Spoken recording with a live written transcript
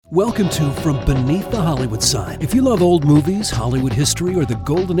Welcome to From Beneath the Hollywood Sign. If you love old movies, Hollywood history, or the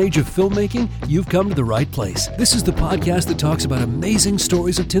golden age of filmmaking, you've come to the right place. This is the podcast that talks about amazing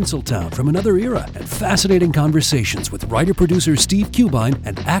stories of Tinseltown from another era and fascinating conversations with writer-producer Steve Cubine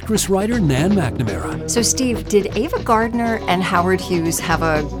and actress-writer Nan McNamara. So, Steve, did Ava Gardner and Howard Hughes have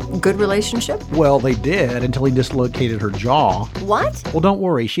a good relationship? Well, they did until he dislocated her jaw. What? Well, don't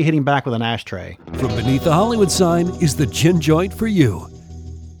worry. She hit him back with an ashtray. From Beneath the Hollywood Sign is the gin joint for you.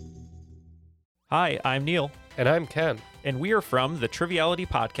 Hi, I'm Neil. And I'm Ken. And we are from the Triviality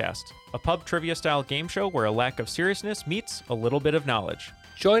Podcast, a pub trivia-style game show where a lack of seriousness meets a little bit of knowledge.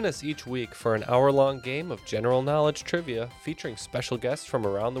 Join us each week for an hour-long game of general knowledge trivia featuring special guests from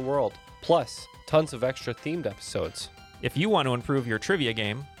around the world, plus tons of extra themed episodes. If you want to improve your trivia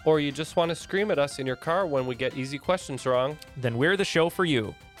game, or you just want to scream at us in your car when we get easy questions wrong, then we're the show for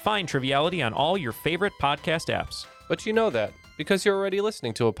you. Find Triviality on all your favorite podcast apps. But you know that, because you're already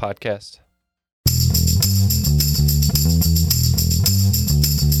listening to a podcast.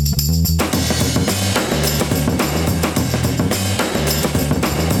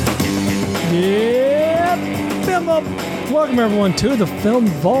 Yeah, Film Up. Welcome everyone to the Film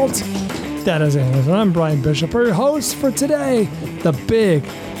Vault. That is Anderson. I'm Brian Bishop, your host for today. The big,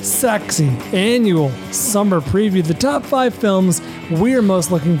 sexy annual summer preview. The top 5 films we're most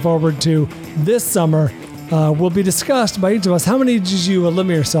looking forward to this summer will be discussed by each of us. How many did you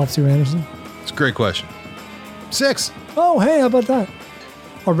limit yourself to, Anderson? It's a great question. 6. Oh, hey, how about that?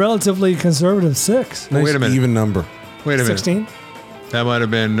 A relatively conservative 6. Nice. Wait a minute. Even number. Wait a minute. 16? That might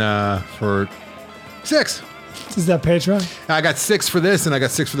have been for 6. Is that Patreon? I got 6 for this, and I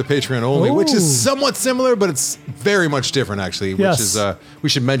got 6 for the Patreon only, which is Ooh. somewhat similar, but it's very much different, actually. Yes. Which is we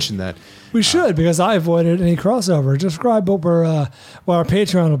should mention that. We should, because I avoided any crossover. Describe what our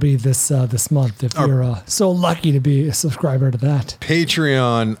Patreon will be this month, if you're so lucky to be a subscriber to that.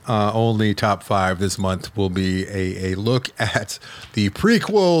 Patreon only top 5 this month will be a look at the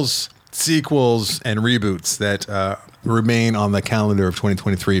prequels, sequels, and reboots that remain on the calendar of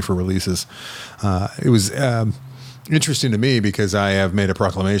 2023 for releases. It was interesting to me because I have made a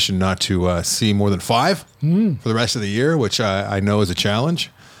proclamation not to see more than 5 for the rest of the year, which I know is a challenge.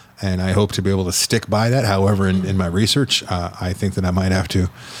 And I hope to be able to stick by that. However, in my research, I think that I might have to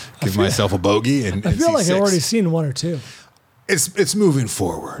give myself a bogey. And I feel like 6. I've already seen 1 or 2. It's moving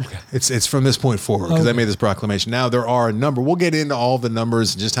forward. Okay. It's from this point forward because I made this proclamation. Now there are a number. We'll get into all the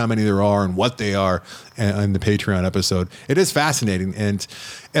numbers, just how many there are and what they are in the Patreon episode. It is fascinating, and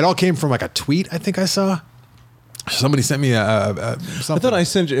it all came from like a tweet I think I saw. Somebody sent me something. I thought I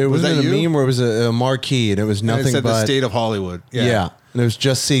sent you. It was a meme where it was a marquee, and it was nothing it said but the state of Hollywood. Yeah, and it was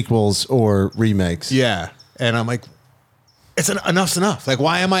just sequels or remakes. Yeah, and I'm like, enough's enough. Like,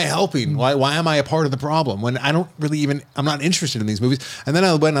 why am I helping? Why am I a part of the problem when I don't really even? I'm not interested in these movies. And then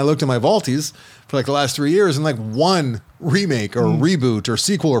I went and I looked at my Vaulties for like the last 3 years, and like 1 remake or reboot or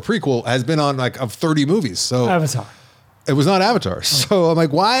sequel or prequel has been on like of 30 movies. So Avatar. It was not Avatar. So I'm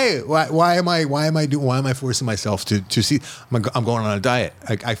like, why am I forcing myself to see? I'm going on a diet.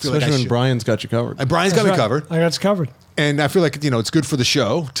 I feel especially like when Brian's got you covered. And Brian's got me covered. I got you covered. And I feel like, it's good for the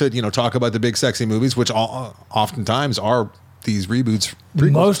show to, talk about the big sexy movies, which oftentimes are these reboots.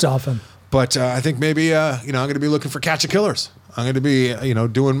 Prequels. Most often. But I think maybe, I'm going to be looking for Catch a Killers. I'm going to be,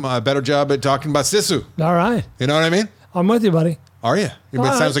 doing a better job at talking about Sisu. All right. You know what I mean? I'm with you, buddy. Are you? It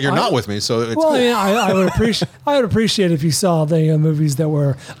sounds like you're not with me, so it's cool. I mean, I would appreciate if you saw the movies that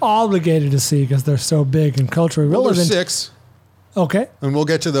we're obligated to see because they're so big and culturally relevant. There's 6. Okay. And we'll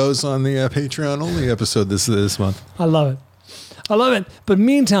get to those on the Patreon only episode this month. I love it. But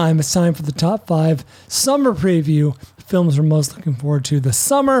meantime, it's time for the top 5 summer preview films we're most looking forward to this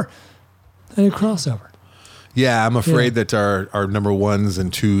summer. Any crossover? Yeah, I'm afraid that our number 1s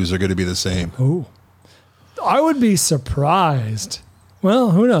and 2s are going to be the same. Ooh. I would be surprised. Well,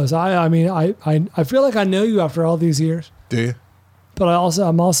 who knows? I mean, I feel like I know you after all these years. Do you? But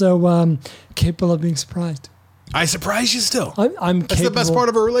I'm also capable of being surprised. I surprise you still. I'm That's the best part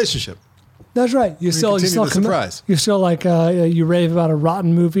of a relationship. That's right. You still surprise. You're still like you rave about a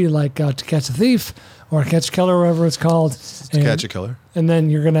rotten movie like To Catch a Thief or Catch a Killer, or whatever it's called. To Catch a Killer. And then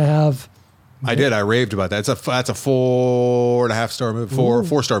you're gonna have. I did. I raved about that. That's a 4.5 star movie.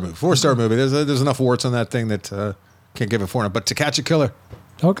 4-star movie. 4-star movie. There's enough warts on that thing that can't give it 4. But To Catch a Killer.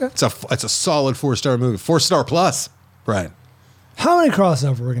 Okay. It's a solid 4-star movie. 4-star plus. Right. How many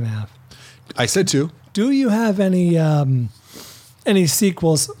crossover we're gonna have? I said 2. Do you have any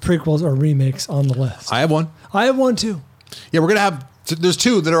sequels, prequels, or remakes on the list? I have 1. I have 1 too. Yeah, we're gonna have. There's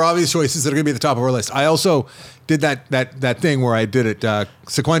 2 that are obvious choices that are gonna be at the top of our list. I also did that thing where I did it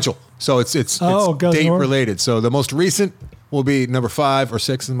sequential. So it's date related. So the most recent will be number 5 or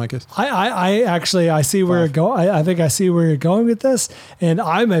 6 in my case. I actually see where you're going. I think I see where you're going with this, and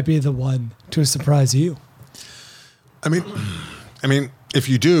I might be the one to surprise you. I mean, if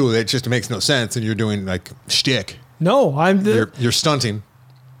you do, it just makes no sense, and you're doing like shtick. No, You're stunting.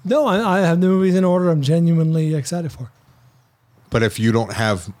 No, I have the movies in order I'm genuinely excited for. But if you don't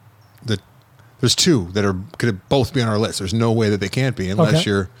have there's 2 that are could both be on our list. There's no way that they can't be unless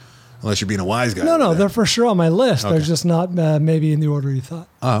you're being a wise guy. No, they're for sure on my list. Okay. They're just not maybe in the order you thought.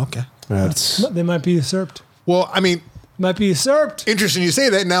 Oh, okay. They might be usurped. Well, I mean, might be usurped. Interesting you say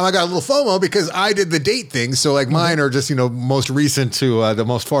that. Now I got a little FOMO because I did the date thing. So like mine are just, most recent to the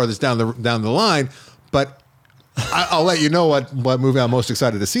most farthest down the line. But I'll let you know what movie I'm most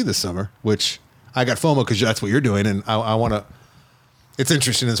excited to see this summer, which I got FOMO because that's what you're doing. And I want to, it's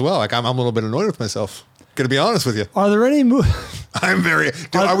interesting as well. Like I'm a little bit annoyed with myself. Gonna be honest with you. Are there any movies? I'm very,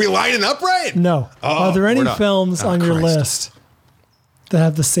 are we lining up right? No. Oh, are there any films on your list that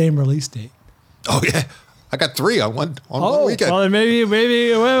have the same release date? Oh yeah. I got 3 on one weekend. Well, then maybe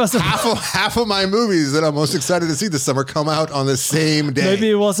half of my movies that I'm most excited to see this summer come out on the same day.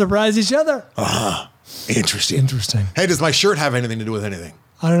 Maybe we'll surprise each other. Interesting. Hey, does my shirt have anything to do with anything?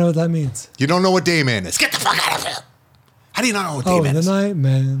 I don't know what that means. You don't know what Dayman is. Get the fuck out of here. How do you not know what Dayman is? The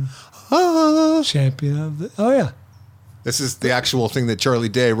Nightman. Champion of the... Oh, yeah. This is the actual thing that Charlie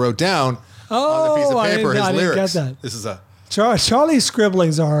Day wrote down on the piece of paper, his lyrics. I didn't get that. This is a... Charlie's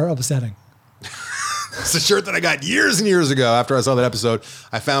scribblings are upsetting. It's a shirt that I got years and years ago after I saw that episode.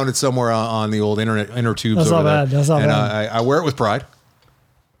 I found it somewhere on the old inner tubes. That's over not bad. there. That's not and bad. I wear it with pride.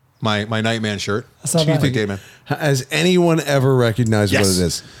 My Nightman shirt. That's not bad. Dayman. Has anyone ever recognized what it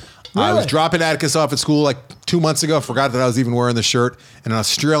is? Really? I was dropping Atticus off at school like 2 months ago. Forgot that I was even wearing the shirt. And an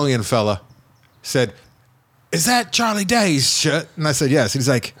Australian fella said, "Is that Charlie Day's shirt?" And I said, "Yes." And he's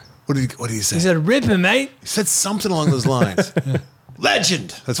like, "What did he say?" He said, "Rip him, mate." He said something along those lines.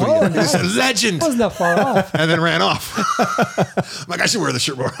 Legend. That's what he said. Legend. Wasn't that far off? And then ran off. I'm like, I should wear the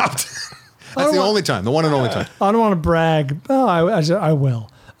shirt more often. That's the only time. The one and only time. I don't want to brag. Oh, I will.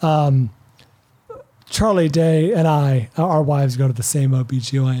 Charlie Day and our wives go to the same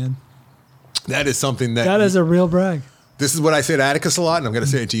OBGYN. That is something that is a real brag. This is what I say to Atticus a lot, and I'm going to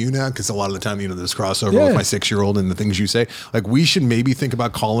say it to you now because a lot of the time, there's crossover with my 6-year-old and the things you say. Like, we should maybe think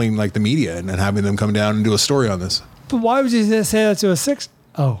about calling like the media and having them come down and do a story on this. But why would you say that to a 6?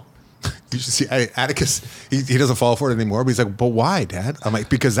 Oh. You should see Atticus, he doesn't fall for it anymore, but he's like, "But why, Dad?" I'm like,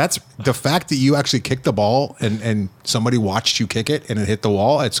 because that's the fact that you actually kicked the ball and somebody watched you kick it and it hit the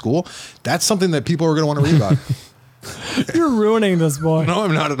wall at school. That's something that people are going to want to read about. You're ruining this boy. No,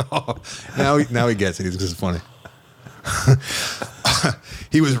 I'm not at all. Now he gets it. He's just funny.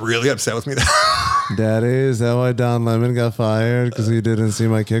 He was really upset with me. Daddy, is that why Don Lemon got fired? Because he didn't see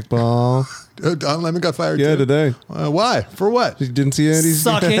my kickball? Don Lemon got fired too? today. Today. Why? For what? He didn't see Addie's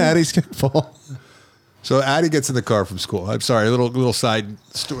kickball. So Addie gets in the car from school. I'm sorry, a little side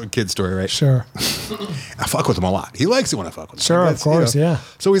kid story, right? Sure. I fuck with him a lot. He likes it when I fuck with him. Sure, of course, yeah.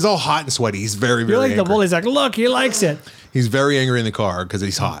 So he's all hot and sweaty. He's very, very You're like angry. the bully. He's like, look, he likes it. He's very angry in the car because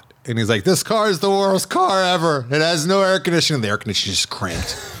he's hot. And he's like, "This car is the worst car ever. It has no air conditioning. The air conditioning just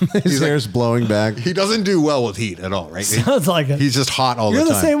cranked." His hair's blowing back. He doesn't do well with heat at all, right? Sounds like it. He's just hot all the time.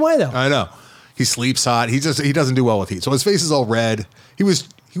 You're the same way, though. I know. He sleeps hot. He doesn't do well with heat. So his face is all red. He was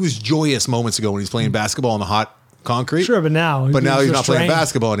joyous moments ago when he's playing basketball on the hot concrete. Sure, but now he's not playing trained.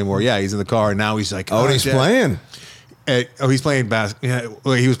 basketball anymore. Yeah, he's in the car and now he's like, and he's playing. He's playing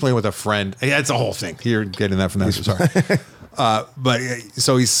basketball. Yeah, he was playing with a friend. Yeah, it's a whole thing. You're getting that from that. Sorry. But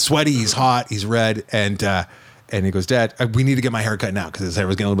so he's sweaty, he's hot, he's red, and he goes, "Dad, we need to get my hair cut now because his hair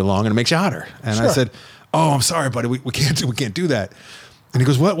was getting a little bit long and it makes you hotter." And I said, "Oh, I'm sorry, buddy, we can't do that." And he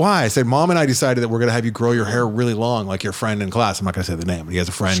goes, "What? Why?" I said, "Mom and I decided that we're gonna have you grow your hair really long, like your friend in class." I'm not gonna say the name, but he has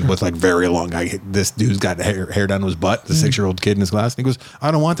a friend with like very long. This dude's got hair down to his butt. The 6-year-old kid in his class. And he goes,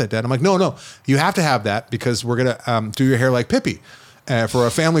 "I don't want that, Dad." I'm like, "No, you have to have that because we're gonna do your hair like Pippi for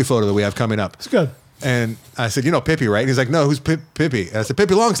a family photo that we have coming up." It's good. And I said, "You know Pippi, right?" And he's like, "No, who's Pippi?" And I said,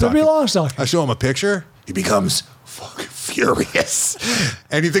 "Pippi Longstocking." Pippi Longstocking. I show him a picture. He becomes fucking furious.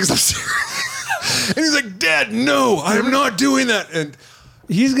 And he thinks I'm serious. And he's like, "Dad, no, I'm not doing that." And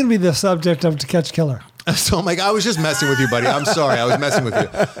he's going to be the subject of To Catch a Killer. so I'm like, "I was just messing with you, buddy. I'm sorry. I was messing with you."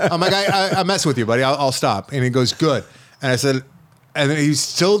 I'm like, I'm messing with you, buddy. I'll stop. And he goes, "Good." And I said, and then he was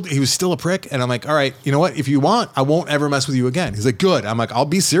still a prick. And I'm like, "All right, you know what? If you want, I won't ever mess with you again." He's like, "Good." I'm like, "I'll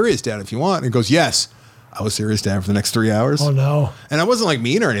be serious, Dad, if you want." And he goes, "Yes." I was serious, Dad, for the next 3 hours. Oh, no. And I wasn't like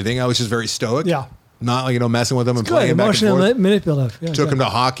mean or anything. I was just very stoic. Yeah. Not like, messing with him and Good. playing back and Emotional forth. manipulative. Yeah, Took him to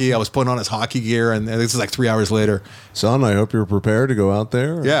hockey. I was putting on his hockey gear. And this is like 3 hours later. Son, I hope you're prepared to go out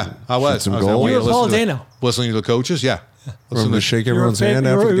there. Yeah, I was. Shoot some I was like, goals. "Well, You were Paul listening Dano. listening to the coaches. Yeah. Want me to shake You're everyone's hand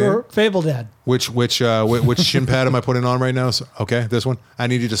after the you're game? Fable Dad. Which shin pad am I putting on right now? So, okay, this one. I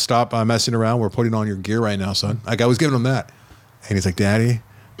need you to stop messing around. We're putting on your gear right now, son. Like I was giving him that, and he's like, "Daddy,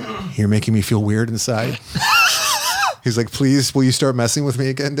 you're making me feel weird inside." He's like, "Please, will you start messing with me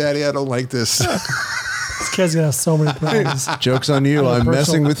again, Daddy? I don't like this." This kid's gonna have so many problems. Joke's on you. I'm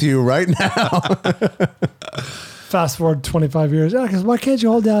messing with you right now. Fast forward 25 years. Yeah, because why can't you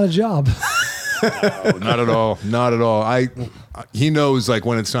hold down a job? Not at all. Not at all. He knows like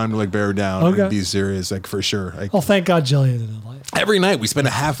when it's time to like bear down Okay. and be serious, like for sure. Like, Well, thank God Jillian didn't like. every night we spend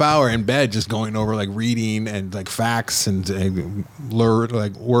a half hour in bed just going over like reading and like facts and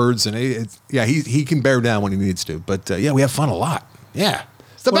like words and he can bear down when he needs to. But yeah, we have fun a lot. Yeah,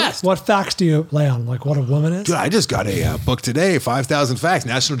 it's the best. What facts do you lay on? Like what a woman is? Dude, I just got a book today, 5,000 Facts,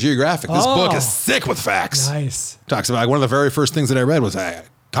 National Geographic. This book is sick with facts. Nice. Talks about one of the very first things that I read was a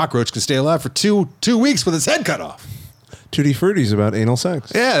cockroach can stay alive for two weeks with its head cut off. Tutti Frutti's about anal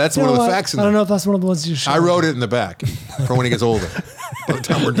sex. Yeah, that's You one know of the what? facts in I don't there. know if that's one of the ones you should. I wrote it in the back for when he gets older. By the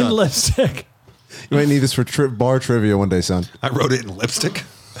time we're in done. lipstick. You might need this for bar trivia one day, son. I wrote it in lipstick.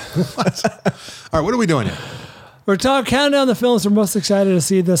 What? All right, what are we doing here? We're counting down the films we're most excited to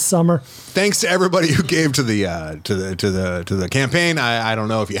see this summer. Thanks to everybody who gave to the campaign. I don't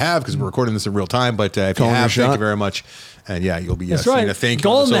know if you have because we're recording this in real time, but if you Calling have, your thank shot. you very much. And yeah, you'll be That's seeing right. a thank you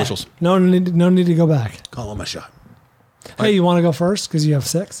on Golden the net. socials. No need to go back. Call him a shot. Hey, you want to go first because you have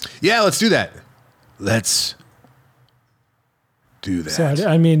 6? Yeah, let's do that. Let's do that. So I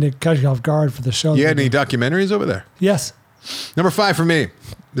didn't mean to cut you off guard for the show. You had any documentaries over there? Yes. Number 5 for me.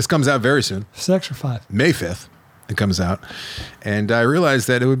 This comes out very soon. 6 or 5? May 5th. It comes out. And I realized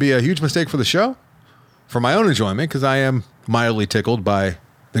that it would be a huge mistake for the show, for my own enjoyment, because I am mildly tickled by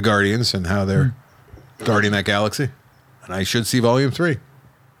the Guardians and how they're guarding that galaxy. And I should see Volume 3.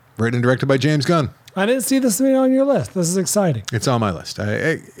 Written and directed by James Gunn. I didn't see this on your list. This is exciting. It's on my list.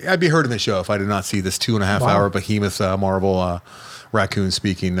 I'd be hurting the show if I did not see this 2.5 hour behemoth Marvel raccoon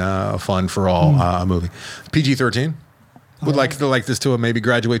speaking fun for all movie. PG-13. Would like this to maybe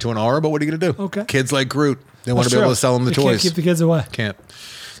graduate to an R, but what are you going to do? Okay. Kids like Groot. They want That's to be able true. to sell them the You toys. Can't keep the kids away. Can't.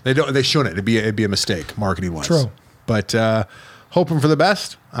 They don't. They shouldn't. It'd be a mistake marketing wise. True. But hoping for the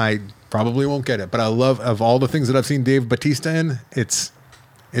best. I probably won't get it. But I love, of all the things that I've seen Dave Bautista in, it's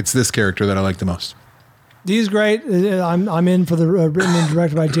this character that I like the most. He's great. I'm in for the written and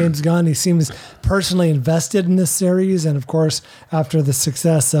directed by James Gunn. He seems personally invested in this series, and of course, after the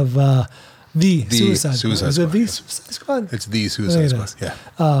success of the Suicide Squad. Is it the yes. Suicide Squad? It's the Suicide think it Squad. is.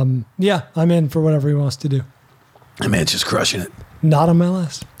 Yeah. Yeah, I'm in for whatever he wants to do. That man's just crushing it. Not on my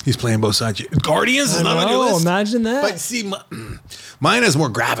list. He's playing both sides. Guardians is not on your Oh, list. imagine that. But see, mine has more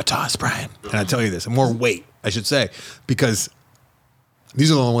gravitas, Brian. And I tell you this, and more weight, I should say, because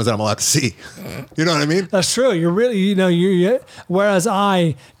these are the only ones that I'm allowed to see. You know what I mean? That's true. You're really, you whereas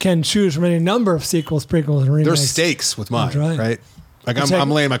I can choose from any number of sequels, prequels, and remakes. There's stakes with mine, That's right? Like You're I'm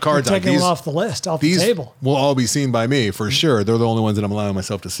laying my cards you're out. taking them off the list, off the These table. will all be seen by me for sure. They're the only ones that I'm allowing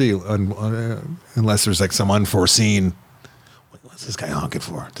myself to see, unless there's like some unforeseen. What's this guy honking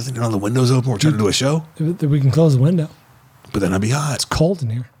for? Doesn't he know the window's open? We're trying to do a show, We can close the window. but then I'd be hot. It's cold in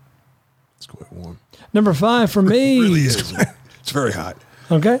here. It's quite warm. Number 5 for me. It really is. It's very hot.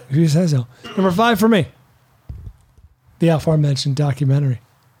 Okay, if you say so. Number 5 for me. The aforementioned documentary.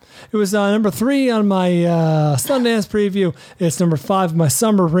 It was number 3 on my Sundance preview. It's number 5 on my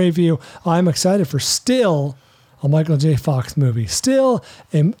summer preview. I'm excited for Still, a Michael J. Fox movie. Still,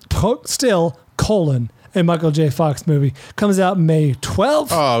 a Michael J. Fox movie. Comes out May 12th.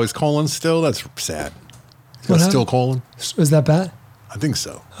 Oh, is Colin still? That's sad. He's got What still happened? colon? Is that bad? I think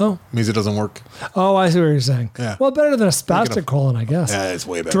so. Oh. Means it doesn't work. Oh, I see what you're saying. Yeah. Well, better than a Speaking spastic of- colon, I guess. Yeah, it's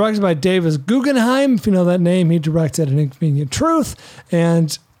way better. Directed by David Guggenheim. If you know that name, he directed An Inconvenient Truth.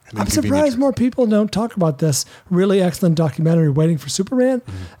 And I'm Inconvenient surprised Truth. more people don't talk about this really excellent documentary, Waiting for Superman,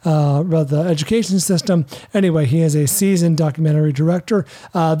 about the education system. Anyway, he is a seasoned documentary director.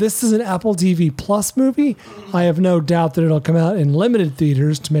 This is an Apple TV Plus movie. I have no doubt that it'll come out in limited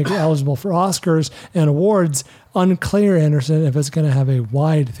theaters to make it eligible for Oscars and awards. Unclear, Anderson, if it's going to have a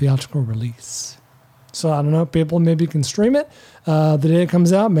wide theatrical release. So I don't know. People maybe can stream it the day it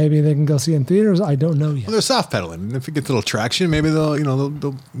comes out. Maybe they can go see it in theaters. I don't know yet. Well, they're soft pedaling. And if it gets a little traction, maybe they'll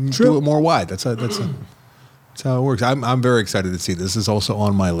do it more wide. That's how it works. I'm very excited to see this. This is also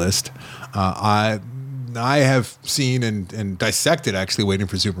on my list. I have seen and dissected actually Waiting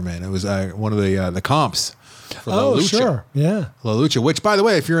for Superman. It was one of the comps for La Lucha. Sure. Yeah. La Lucha, which, by the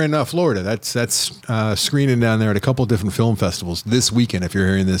way, if you're in Florida, that's screening down there at a couple of different film festivals this weekend. If you're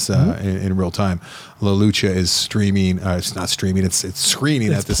hearing this in real time, La Lucha is streaming. It's not streaming. It's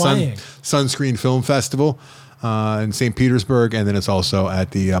screening It's at the playing. Sunscreen Film Festival. in St. Petersburg, and then it's also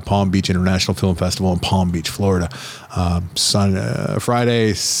at the Palm Beach International Film Festival in Palm Beach, Florida.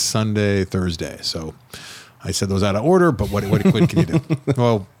 Friday, Sunday, Thursday. So I said those out of order, but what can you do?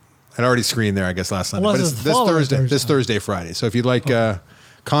 Well, I'd already screened there, I guess, last Sunday. Unless But it's it's the following Thursday. this Thursday, Friday. So if you'd like,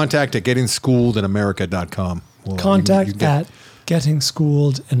 contact at gettingschooledinamerica.com. Well, Contact at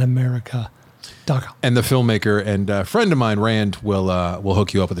gettingschooledinamerica.com. And the filmmaker and friend of mine, Rand, will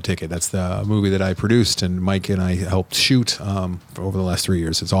hook you up with a ticket. That's the movie that I produced and Mike and I helped shoot for over the last 3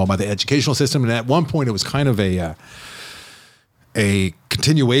 years. It's all about the educational system. And at one point, it was kind of a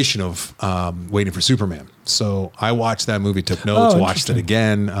continuation of Waiting for Superman. So I watched that movie, took notes, watched it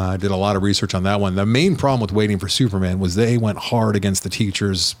again, did a lot of research on that one. The main problem with Waiting for Superman was they went hard against the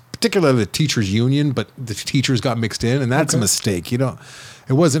teachers, particularly the teachers union, but the teachers got mixed in, and that's a mistake. It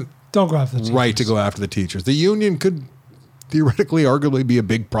wasn't Don't go after the teachers. right to go after the teachers. The union could theoretically, arguably be a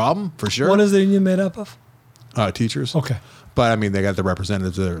big problem for sure. What is the union made up of? Teachers. Okay. But I mean, they got the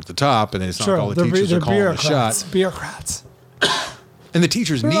representatives that are at the top, and it's not all the They're teachers are calling the shot. Bureaucrats. And the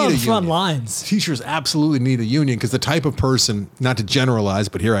teachers They're need on a the front union. lines. Teachers absolutely need a union because the type of person, not to generalize,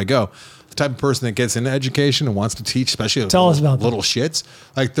 but here I go, the type of person that gets into education and wants to teach, especially Tell us about that. little shits,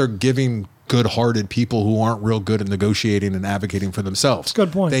 like they're giving good-hearted people who aren't real good at negotiating and advocating for themselves.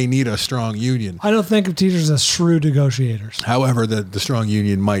 Good point. They need a strong union. I don't think of teachers as shrewd negotiators. However, the strong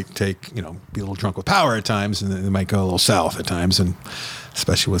union might be a little drunk with power at times, and it might go a little south at times, and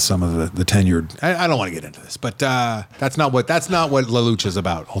especially with some of the tenured. I don't want to get into this, but that's not what La Lucha is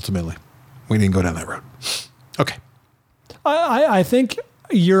about. Ultimately, we didn't go down that road. Okay. I think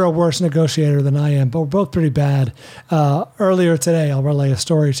you're a worse negotiator than I am, but we're both pretty bad. Earlier today, I'll relay a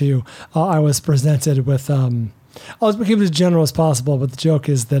story to you. I was presented with, I was keep it as general as possible, but the joke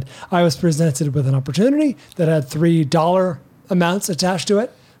is that I was presented with an opportunity that had $3 amounts attached to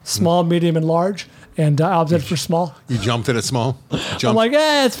it, small, medium, and large, and I opted for small. You jumped it at small? I'm like,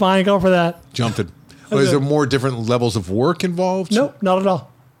 it's fine, go for that. Jumped it. Was there more different levels of work involved? Nope, not at all.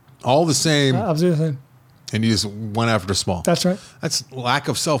 All the same, Absolutely the same. and you just went after the small. That's right. That's lack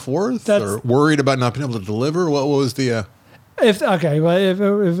of self-worth That's- or worried about not being able to deliver? What was the... If we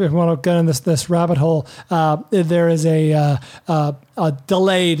want to get in this rabbit hole, there is a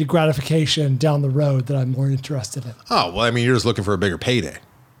delayed gratification down the road that I'm more interested in. Oh, well, I mean, you're just looking for a bigger payday.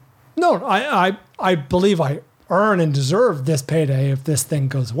 No, I believe I earn and deserve this payday if this thing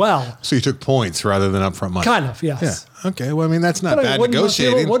goes well. So you took points rather than upfront money. Kind of, yes. Yeah. Okay. Well, I mean, that's not But bad wouldn't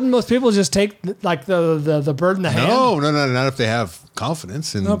negotiating. most people just take like the bird in the hand? No, not if they have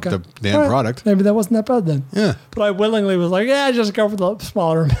confidence in Okay. the end All right. product. Maybe that wasn't that bad then. Yeah. But I willingly was like, just go for the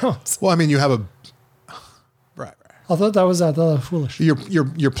smaller amounts. Well, I mean, you have a right. I thought that was foolish.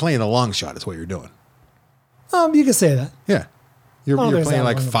 You're playing a long shot. Is what you're doing. You can say that. Yeah. You're think it's playing that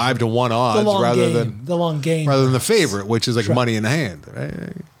like long. 5-1 odds The long game. rather than the favorite, which is like money in the hand.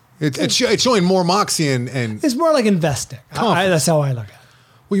 Right? It's showing more moxie and It's more like investing. That's how I look at it.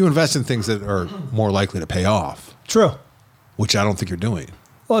 well, you invest in things that are more likely to pay off, True. which I don't think you're doing.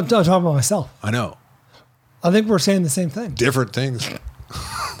 Well, I'm talking about myself. I know. I think we're saying the same thing. Different things.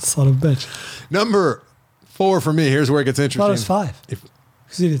 Son of a bitch. Number 4 for me. Here's where it gets I interesting. thought it was 5. If-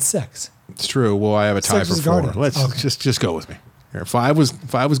 Because you did 6. It's true. Well, I have a tie 6 for was 4. Guardians. Let's Okay. just go with me. Here, 5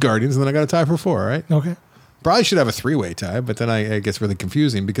 was Guardians, and then I got a tie for 4. All right. Okay. Probably should have a 3-way tie, but then it gets really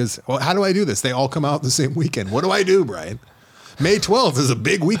confusing because how do I do this? They all come out the same weekend. What do I do, Brian? May 12th is a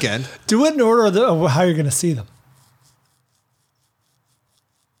big weekend. Do it in order of how you're going to see them.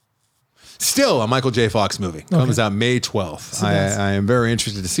 Still, a Michael J. Fox movie comes out May 12th. I am very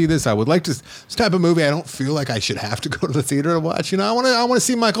interested to see this. I would like to. This type of movie, I don't feel like I should have to go to the theater to watch. I want to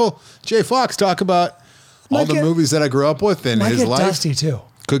see Michael J. Fox talk about all the movies that I grew up with and Might his get life. dusty too.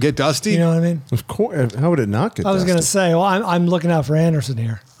 Could get dusty. You know what I mean? Of course. How would it not get I was going to dusty? say, well, I'm looking out for Anderson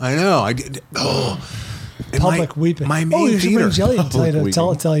here. I know. I did. Oh, and Public weeping. My main you should theater. bring Jelly and tell you Public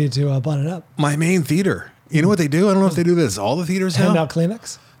to button it up. My main theater. You know what they do? I don't know if they do this. All the theaters Hand now. out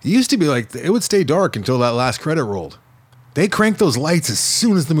Kleenex. It used to be like it would stay dark until that last credit rolled. They crank those lights as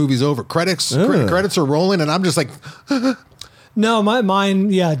soon as the movie's over. Credits are rolling, and I'm just like, No, mine,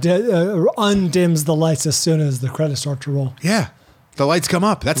 undims the lights as soon as the credits start to roll. yeah, the lights come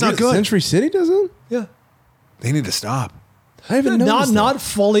up. That's not good. Century City doesn't? Yeah. They need to stop. I haven't noticed Not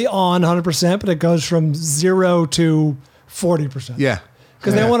fully on 100%, but it goes from 0 to 40%. Yeah,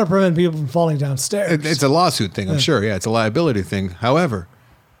 Because they want to prevent people from falling downstairs. It's a lawsuit thing, I'm sure. Yeah, it's a liability thing. However,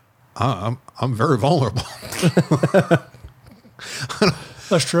 I'm very vulnerable.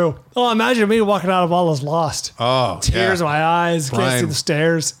 That's true. Oh, imagine me walking out of All Is Lost. Oh, Tears in my eyes, can't see Brian. the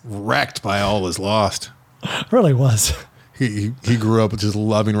stairs. Wrecked by all is lost. It really was. he grew up just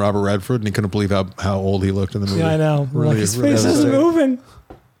loving Robert Redford, and he couldn't believe how old he looked in the movie. Yeah, I know. Really, His really face is upsetting. moving.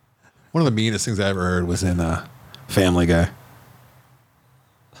 One of the meanest things I ever heard was in Family Guy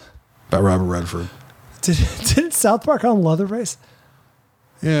about Robert Redford. Did South Park on Leatherface?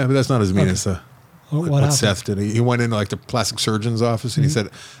 Yeah, but that's not as mean as What what happened? Seth did. He went into like the plastic surgeon's office and he said,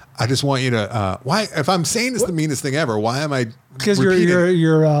 "I just want you to why if I'm saying it's the meanest thing ever, why am I Because repeating?"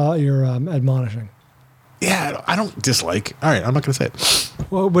 you're admonishing. Yeah, I don't dislike. All right, I'm not going to say it.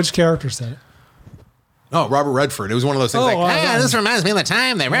 Well, which character said it? Oh, Robert Redford. It was one of those things this reminds me of the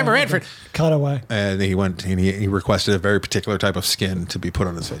time that Robert Redford. Cut away. And he went and he requested a very particular type of skin to be put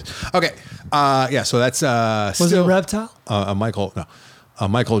on his face. Okay, yeah. So that's Was it a reptile?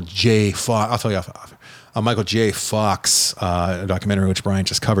 Michael J. Fox. I'll tell you off. A Michael J. Fox documentary which Brian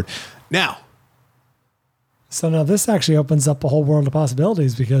just covered. Now, So now this actually opens up a whole world of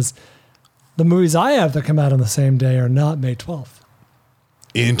possibilities because the movies I have that come out on the same day are not May 12th.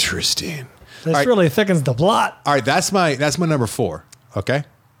 interesting. This All right. really thickens the plot. All right, that's my number 4. Okay,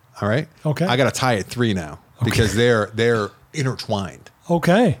 all right. Okay. I got to tie at 3 now because they're intertwined.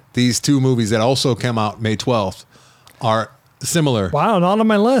 Okay. These two movies that also come out May 12th are similar. Wow, not on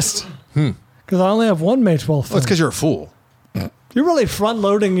my list. Because I only have one May 12th Well, film. it's because you're a fool. You're really front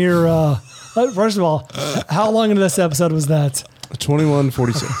loading your. First of all, how long into this episode was that?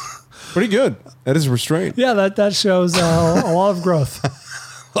 21:46. Pretty good. That is restraint. Yeah, that shows a lot of growth.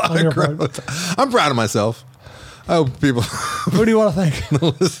 On your part. I'm proud of myself. I hope people, Who do you want to thank? the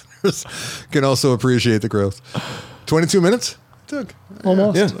listeners, can also appreciate the growth. 22 minutes? Took.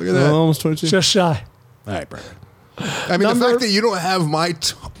 Almost. Yeah. Look at that. Almost 22. Just shy. All right, Brian. I mean, the fact that you don't have my...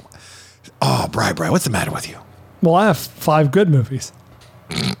 Brian, what's the matter with you? Well, I have 5 good movies.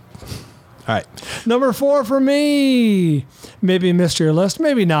 All right. Number 4 for me. Maybe missed your list,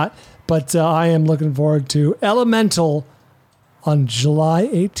 maybe not. But I am looking forward to Elemental on July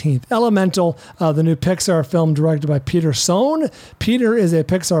 18th. Elemental, the new Pixar film directed by Peter Sohn. Peter is a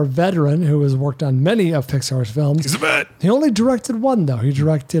Pixar veteran who has worked on many of Pixar's films. He's a vet. He only directed one, though. He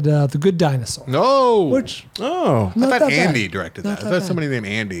directed The Good Dinosaur. No. Which, Oh, I not thought that Andy bad. directed Not that. I that thought bad. somebody named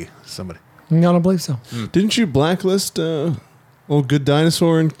Andy. Somebody. I don't believe so. didn't you blacklist old Good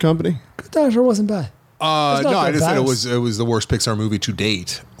Dinosaur and Company? Good Dinosaur wasn't bad. It's not No, I that just said bad. it was the worst Pixar movie to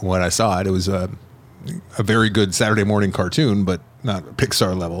date. When I saw it, it was a very good Saturday morning cartoon, but not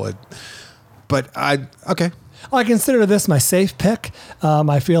Pixar level. Okay. I consider this my safe pick.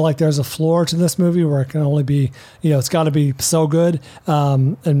 I feel like there's a floor to this movie where it can only be, it's got to be so good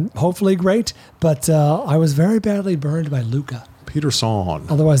and hopefully great. But I was very badly burned by Luca. Peter Sohn.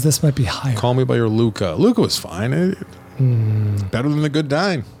 Otherwise, this might be higher. Call Me by Your Luca. Luca was fine. Better than The Good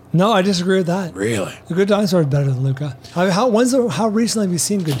Dine. No, I disagree with that. Really? The Good Dinosaur is better than Luca. How recently have you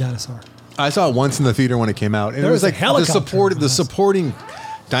seen Good Dinosaur? I saw it once in the theater when it came out. And There it was was a like helicopter. the supporting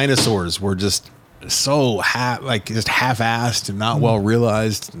dinosaurs were just so just half-assed and not well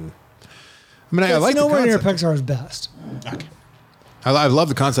realized. And, I mean, I like the nowhere near concept. Pixar's best. Okay. I love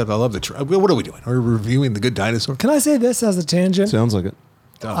the concept. I love the. What are we doing? Are we reviewing The Good Dinosaur? Can I say this as a tangent? Sounds like it.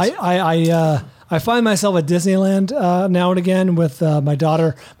 I find myself at Disneyland now and again with my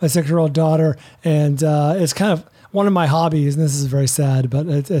daughter, my 6-year-old daughter, and it's kind of one of my hobbies, and this is very sad, but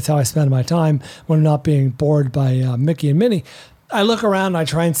it's how I spend my time when I'm not being bored by Mickey and Minnie. I look around and I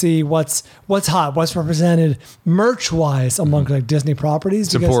try and see what's hot, what's represented merch-wise among like Disney properties.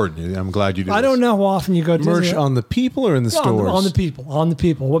 It's important. I'm glad you did. I don't know how often you go to Merch Disney. on the people or in the Yeah, stores? on the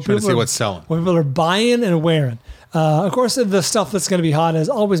people. What Trying to people see are- what's selling. What people are buying and wearing. Of course, the stuff that's going to be hot is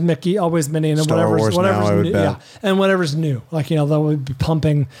always Mickey, always Minnie, and then Star Wars whatever's now, I would new. bet. Yeah, and whatever's new. Like they'll be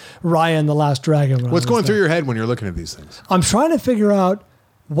pumping Raya and the Last Dragon. when I What's was going through there. your head when you're looking at these things? I'm trying to figure out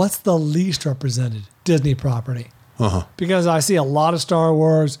what's the least represented Disney property. Because I see a lot of Star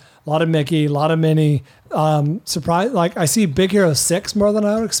Wars, a lot of Mickey, a lot of Minnie. Surprise! Like I see Big Hero 6 more than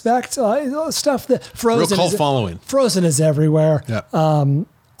I would expect. Stuff that Frozen. Real cult following. Frozen is everywhere. Yeah.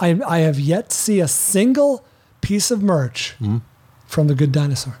 I have yet to see a single piece of merch from The Good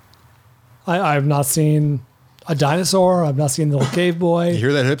Dinosaur. I have not seen a dinosaur. I've not seen the little cave boy. You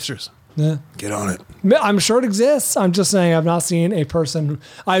hear that, hipsters? Yeah. Get on it. I'm sure it exists. I'm just saying I've not seen a person.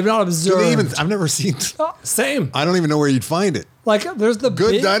 I've not Do observed. they even? I've never seen. Same. I don't even know where you'd find it. Like there's the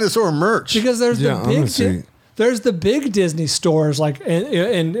Good big, dinosaur merch. because there's Yeah, the I'm big gonna see. there's the big Disney stores like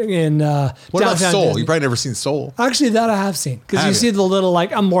in What about downtown Soul? Disney. You've probably never seen Soul. Actually, that I have seen because Have you you? see the little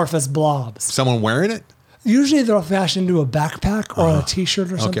like amorphous blobs. Someone wearing it? Usually they're fashioned into a backpack or a T-shirt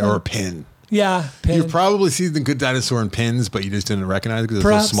or Okay, something. or a pin. Yeah, pin. You've probably seen the Good Dinosaur in pins, but you just didn't recognize it because it's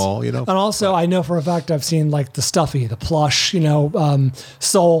Perhaps. so small. And also, I know for a fact I've seen like the stuffy, the plush,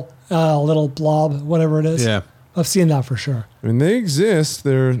 Soul, little blob, whatever it is. Yeah. I've seen that for sure. I mean, they exist.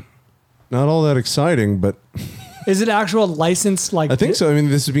 They're not all that exciting, but Is it actual licensed? Like I think so. I mean,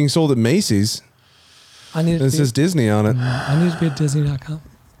 this is being sold at Macy's. I need to It says Disney on it. be at Disney.com.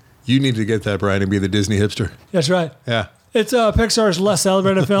 You need to get that, Brian, and be the Disney hipster. That's right. Yeah. It's Pixar's less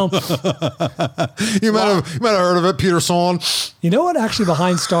celebrated film. You might have heard of it, Peter Swan. You know what? Actually,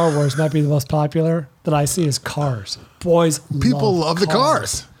 behind Star Wars might be the most popular that I see is Cars. Boys, People love the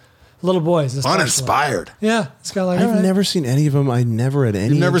cars. Little boys, especially. Uninspired. Yeah, it's kind of like. I've all right. never seen any of them. I never had any.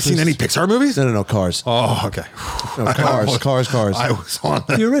 You've never seen any interest- Pixar movies? No, Cars. Oh, okay. No, Cars. I was on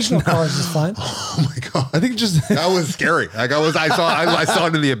that. The original Cars is fine. Oh my god. I think just That was scary. Like I saw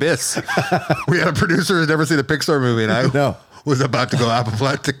into the abyss. We had a producer who's never seen a Pixar movie, and I No. was about to go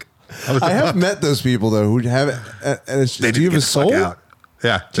apoplectic. I have met those people though who have it, and it's They do you didn't have a get the fuck soul? out.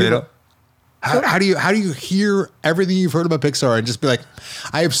 Yeah, they don't. How do you hear everything you've heard about Pixar and just be like,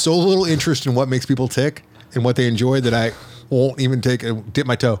 I have so little interest in what makes people tick and what they enjoy that I won't even dip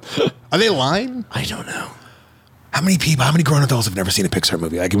my toe. Are they lying? I don't know. How many grown adults have never seen a Pixar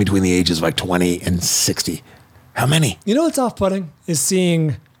movie? Like in between the ages of like 20 and 60. How many? You know what's off-putting is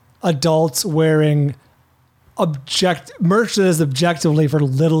seeing adults wearing merch that is objectively for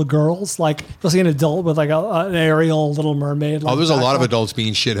little girls. Like you'll see an adult with like an Ariel Little Mermaid. Like Oh, there's a lot of background. adults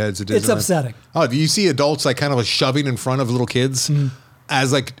being shitheads at Disney. It's upsetting. Oh, do you see adults like kind of like shoving in front of little kids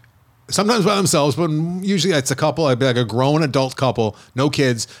as like sometimes by themselves, but usually it's a couple. I'd be like a grown adult couple, no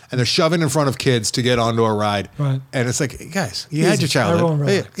kids, and they're shoving in front of kids to get onto a ride. Right. And it's like, guys, you had Easy. your childhood. Everyone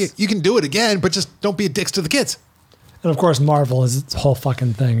Hey, relax. you can do it again, but just don't be a dicks to the kids. And of course, Marvel is its whole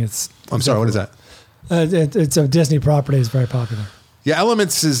fucking thing. It's I'm sorry, what is that? it's a Disney property. It's very popular. Yeah,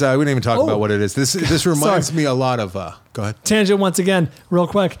 Elements is. We didn't even talk Oh. about what it is. This reminds Sorry. me a lot of. Go ahead. Tangent once again, real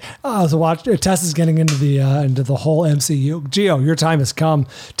quick. I was watching. Tessa's getting into the whole MCU. Gio, your time has come.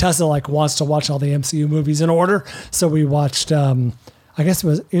 Tessa wants to watch all the MCU movies in order, so we watched. I guess it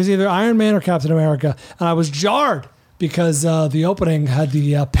was either Iron Man or Captain America, and I was jarred because the opening had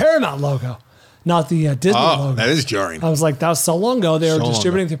the Paramount logo, not the Disney Oh, logo. that is jarring. I was like, that was so long ago. They were So long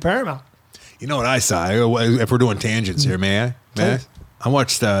distributing through Paramount. You know what I saw? If we're doing tangents here, may I? Please. I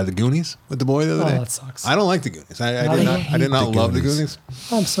watched The Goonies with the boy the other Oh, day. that sucks. I don't like The Goonies. I Not did even? not. I did not The love The Goonies.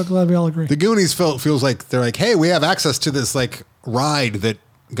 Goonies. I'm so glad we all agree. The Goonies feels like they're like, hey, we have access to this like ride that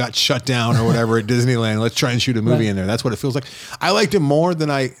got shut down or whatever at Disneyland. Let's try and shoot a movie Right. in there. That's what it feels like. I liked it more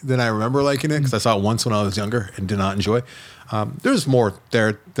than I remember liking it because I saw it once when I was younger and did not enjoy. There's more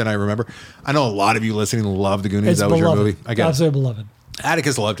there than I remember. I know a lot of you listening love The Goonies. That was beloved. your movie. I get it. Absolutely beloved.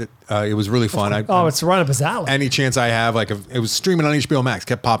 Atticus loved it. It was really fun. It's right up his alley. Any chance I have, like it was streaming on HBO Max,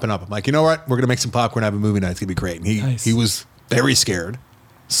 kept popping up. I'm like, you know what? We're gonna make some popcorn, have a movie night. It's gonna be great. And Nice. he was very scared.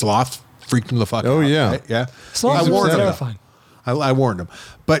 Sloth freaked him the fuck out. Oh, yeah. right? Yeah. Sloth I was warned him. terrifying. I warned him.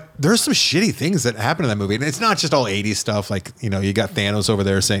 But there's some shitty things that happen in that movie, and it's not just all 80s stuff. Like you got Thanos over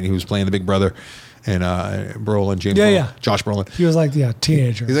there saying he was playing the Big Brother, and Brolin, James, Yeah, Brolin, yeah. Josh Brolin. He was like,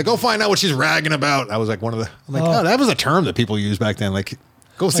 teenager. He's like, go find out what she's ragging about. I was like, I'm like, that was a term that people used back then. Like,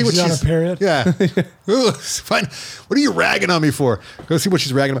 go see what she's on she's her period? Yeah. Ooh, fine. What are you ragging on me for? Go see what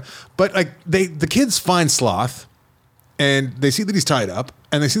she's ragging about. But like the kids find Sloth, and they see that he's tied up,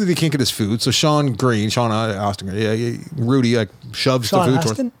 and they see that he can't get his food. So Sean Astin, Rudy shoves Sean the food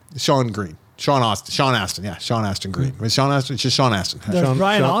Astin? towards Sean Green. Sean Astin, yeah, Sean Astin Green. It's Sean Astin, it's just Sean Astin. There's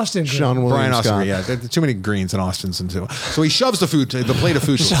Brian Austin. Sean William Brian Scott. Austin, yeah. There's too many Greens and Austins and so he shoves the plate of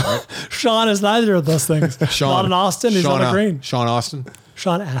food to him, right? Sean is neither of those things. Not an Austin. He's not a Green. Sean Austin.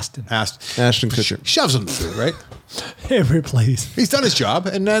 Sean Astin. Ashton Kutcher. Shoves him the food, right? Every place. He's done his job,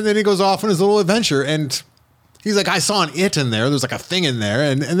 and then he goes off on his little adventure, and he's like, I saw an it in there. There's like a thing in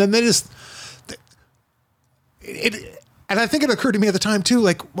there, and then they just and I think it occurred to me at the time too,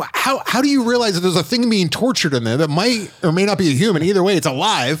 like how do you realize that there's a thing being tortured in there that might or may not be a human? Either way, it's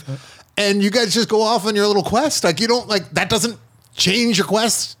alive, and you guys just go off on your little quest. Like you don't that doesn't change your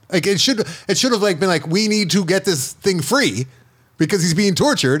quest. Like it should have like been like, we need to get this thing free because he's being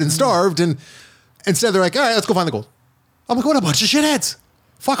tortured and starved, and instead they're like, all right, let's go find the gold. I'm like, what a bunch of shitheads.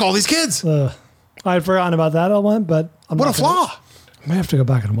 Fuck all these kids. I had forgotten about that one, but I'm What a not gonna- flaw. I may have to go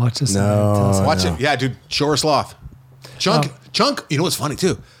back and watch this. No. Watch it. Yeah, dude. Show her Sloth. Chunk, you know what's funny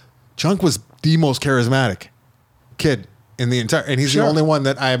too? Chunk was the most charismatic kid in the entire, and he's Sure. the only one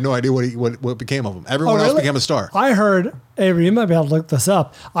that I have no idea what became of him. Everyone else became a star. I heard, Avery, you might be able to look this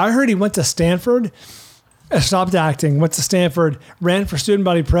up. I heard he went to Stanford, stopped acting, went to Stanford, ran for student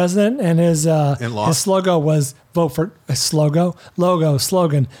body president, and his slogan was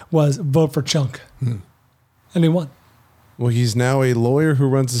slogan was vote for Chunk. And he won. Well, he's now a lawyer who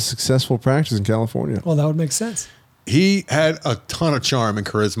runs a successful practice in California. Well, that would make sense. he had a ton of charm and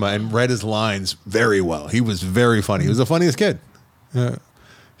charisma and read his lines very well. He was very funny. He was the funniest kid.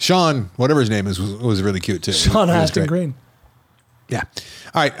 Sean, whatever his name is, was really cute too. Sean He was Astin great. Green. Yeah.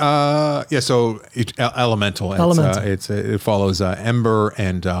 All right. So Elemental. Elemental. It follows Ember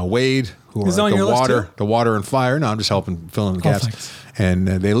and Wade, who Is are on your list too? the water and fire. No, I'm just helping fill in the gaps. thanks. And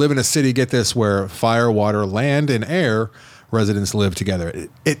they live in a city. Get this, where fire, water, land, and air residents live together.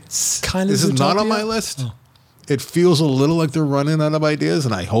 It's Kind of this is not on Zootopia? my list. Oh. It feels a little like they're running out of ideas,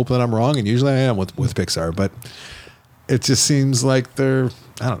 and I hope that I'm wrong. And usually I am with Pixar, but it just seems like they're,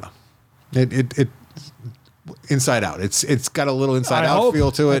 I don't know. It Inside Out. It's got a little Inside I Out hope.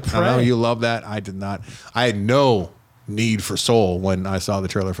 feel to it. I I know pray. you love that. I did not. I had no need for Soul when I saw the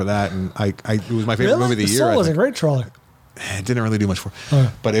trailer for that, and it was my favorite Really? movie of the The year. I Soul was a think. great trailer. It didn't really do much for,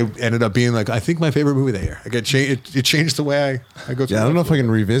 Oh. but it ended up being like I think my favorite movie of the year. Like it changed the way I go through. Yeah, I don't know if I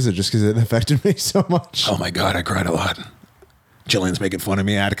can revisit just because it affected me so much. Oh my god, I cried a lot. Jillian's making fun of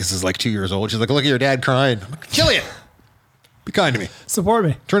me. Atticus is like 2 years old. She's like, look at your dad crying. I'm like, Jillian, be kind to me. Support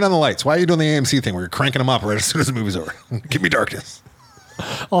me. Turn down the lights. Why are you doing the AMC thing where you're cranking them up right as soon as the movie's over? Give me darkness.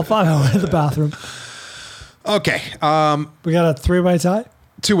 All five I went to the bathroom. Okay. We got a 3-way tie.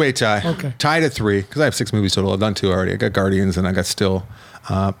 Two-way tie. Okay. Tied at 3 because I have 6 movies total. I've done 2 already. I got Guardians and I got Still.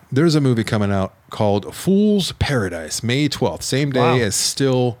 There's a movie coming out called Fool's Paradise, May 12th. Same day Wow. as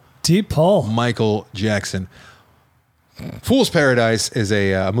Still. Deep pull. Michael Jackson. Fool's Paradise is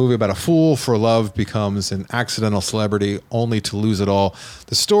a movie about a fool for love becomes an accidental celebrity only to lose it all.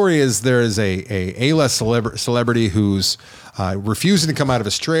 The story is there is a A-list celebrity who's refusing to come out of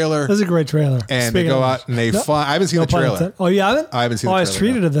his trailer. This is a great trailer. And Speaking they go of- out and they No- find. I haven't seen no the pun trailer. intended. Oh, you haven't? I haven't seen the I was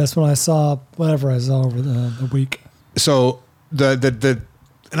trailer, treated to this when I saw whatever I saw over the week. So the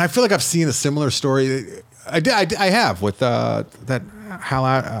and I feel like I've seen a similar story. I have with that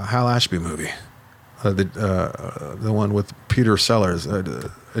Hal Ashby movie. The one with Peter Sellers,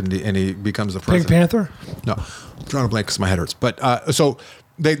 and he becomes the Pink president. Panther? No, I'm drawing a blank because my head hurts. But so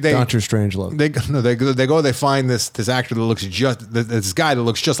they Doctor Strangelove. they find this actor that looks this guy that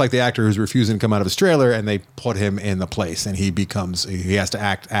looks just like the actor who's refusing to come out of his trailer, and they put him in the place, and he has to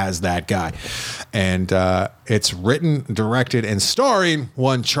act as that guy, and it's written, directed, and starring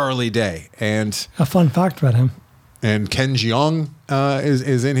one Charlie Day, and A fun fact about him. Ken Jeong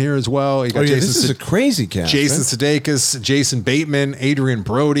is in here as well. You got Jason this is a crazy cast. Jason right? Sudeikis, Jason Bateman, Adrian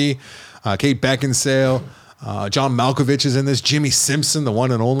Brody, Kate Beckinsale, John Malkovich is in this. Jimmy Simpson, the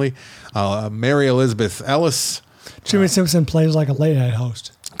one and only, Mary Elizabeth Ellis. Jimmy Simpson plays like a late night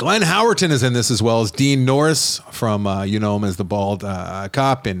host. Glenn Howerton is in this as well as Dean Norris from you know him as the bald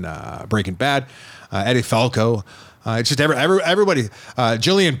cop in Breaking Bad. Eddie Falco. It's just everybody.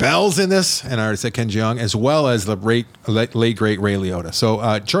 Jillian Bell's in this, and I already said Ken Jeong, as well as the late great Ray Liotta.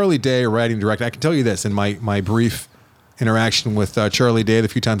 So Charlie Day, writing director. I can tell you this in my brief interaction with Charlie Day, the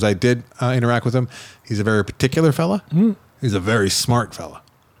few times I did interact with him, he's a very particular fella. He's a very smart fella,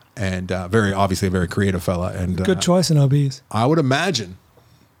 and very obviously a very creative fella. And Good choice in OBs. I would imagine.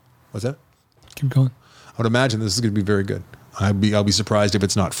 What's that? Keep going. I would imagine this is going to be very good. I'll be surprised if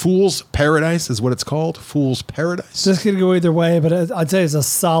it's not. Fool's Paradise is what it's called. Fool's Paradise. This could go either way, but I'd say it's a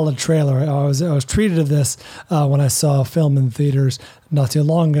solid trailer. I was treated to this when I saw a film in theaters not too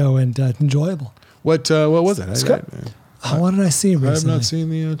long ago, and enjoyable. What was it? It's good. What did I see I have recently? not seen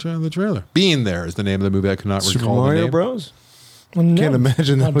the trailer. Being There is the name of the movie. I cannot Super recall the Mario name. Bros. Well, no, Can't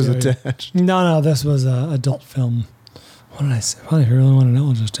imagine that how was dare you. attached. No, this was an adult film. What did I say? Well, if you really want to know,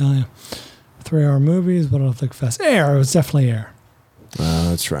 I'll just tell you. 3-hour movies. What did I think fast? Air. It was definitely Air.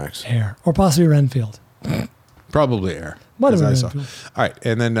 That tracks. Air. Or possibly Renfield. Probably Air. Might have as I been saw. Renfield. All right,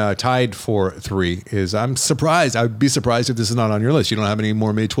 and then tied for 3 is I'm surprised. I would be surprised if this is not on your list. You don't have any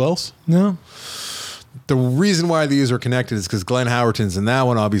more May 12s? No? The reason why these are connected is because Glenn Howerton's in that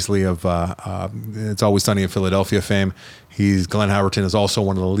one, obviously, of It's Always Sunny in Philadelphia fame. Glenn Howerton is also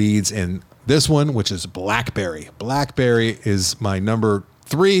one of the leads in this one, which is Blackberry. Blackberry is my number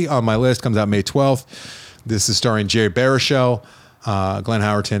 3 on my list, comes out May 12th. This is starring Jerry Baruchel, Glenn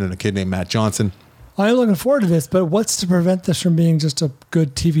Howerton, and a kid named Matt Johnson. I'm looking forward to this, but what's to prevent this from being just a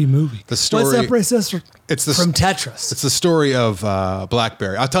good TV movie? The story- What separates this from It's Tetris? It's the story of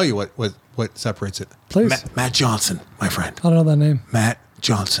Blackberry. I'll tell you what separates it. Please. Matt Johnson, my friend. I don't know that name. Matt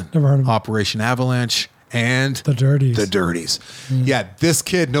Johnson. Never heard of him. Operation Avalanche and The Dirties. The Dirties. Yeah, this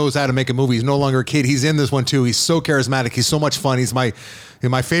kid knows how to make a movie. He's no longer a kid. He's in this one too. He's so charismatic. He's so much fun. He's my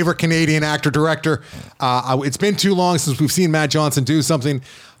favorite Canadian actor-director. It's been too long since we've seen Matt Johnson do something.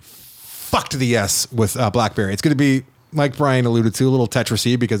 Fuck to the yes with Blackberry. It's going to be like Brian alluded to, a little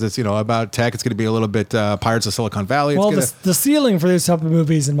Tetris-y because it's, about tech. It's going to be a little bit Pirates of Silicon Valley. The ceiling for these type of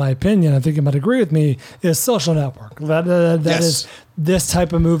movies, in my opinion, I think you might agree with me, is Social Network. That Yes. is this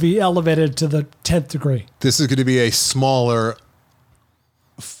type of movie elevated to the 10th degree. This is going to be a smaller,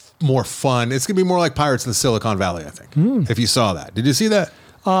 more fun. It's going to be more like Pirates of the Silicon Valley, I think. If you saw that. Did you see that?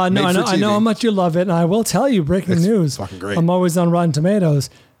 No, Made I for know TV. how much you love it, and I will tell you, breaking It's news. fucking great. I'm always on Rotten Tomatoes.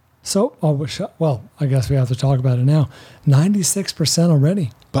 So, I guess we have to talk about it now. 96% already.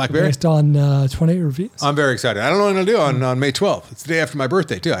 Blackberry? Based on 28 reviews. I'm very excited. I don't know what I'm going to do on May 12th. It's the day after my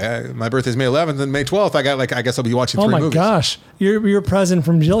birthday, too. My birthday's May 11th, and May 12th, I guess I'll be watching 3 oh my movies. gosh. Your present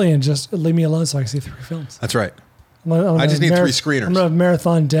from Jillian, just leave me alone so I can see 3 films. That's right. I just need 3 screeners. I'm going to have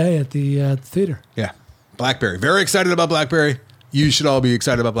marathon day at the theater. Yeah. Blackberry. Very excited about Blackberry. You should all be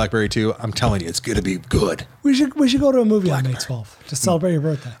excited about Blackberry, too. I'm telling you, it's going to be good. We should go to a movie on May 12th to celebrate your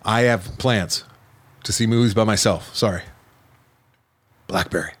birthday. I have plans to see movies by myself. Sorry.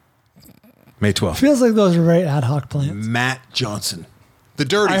 Blackberry. May 12th. Feels like those are very ad hoc plans. Matt Johnson. The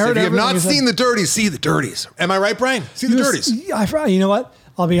Dirties. I heard If you have everything not you said. seen The Dirties, see The Dirties. Am I right, Brian? See The Dirties. You know what?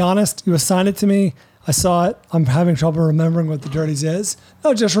 I'll be honest. You assigned it to me. I saw it. I'm having trouble remembering what The Dirties is.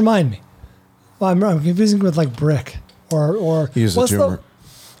 No, just remind me. I'm confusing it with like Brick or He's a tumor.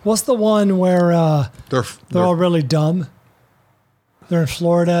 What's the one where They're all really dumb? They're in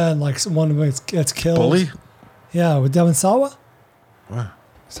Florida and like one gets killed. Bully? Yeah, with Devon Sawa. Wow.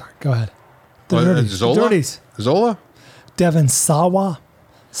 Sorry, go ahead. The What, Dirties. Zola? The Dirties. Zola? Devon Sawa.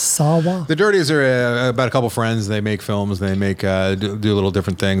 The Dirties are about a couple friends. They make films. They make do little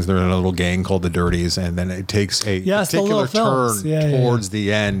different things. They're in a little gang called the Dirties, and then it takes a Yes, the particular little films. turn Yeah, towards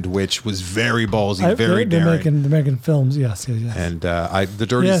the end, which was very ballsy, very they're daring. making films. Yes. And the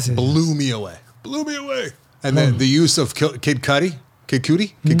Dirties Yes. blew me away. Blew me away. And then the use of Kid Cudi, Kid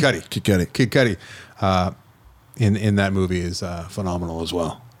Cudi, Hmm? Kid Cudi. Kid Cudi, in that movie is phenomenal as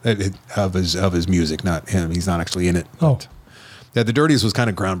well. Of his music, not him. He's not actually in it. Oh. But, yeah, the Dirties was kind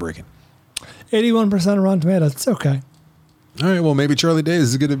of groundbreaking. 81% of Rotten Tomatoes. It's okay. All right, well, maybe Charlie Day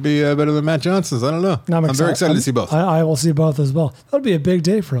is going to be better than Matt Johnson's. I don't know. No, I'm very excited to see both. I will see both as well. That'll be a big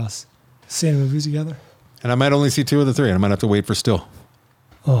day for us, seeing movies together. And I might only see 2 of the 3. And I might have to wait for Still.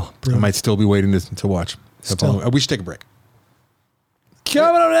 Oh, I brilliant. might still be waiting to watch. Still. We should take a break.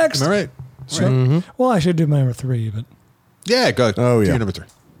 Coming up next. All right. Well, I should do my number 3, but Yeah, go. Oh, Do yeah. your number 3.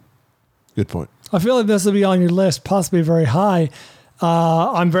 Good point. I feel like this will be on your list, possibly very high.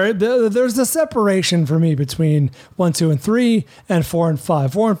 There's a separation for me between 1, 2, and 3, and 4 and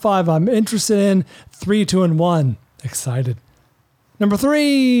 5. 4 and 5, I'm interested in. 3, 2, and 1, excited. Number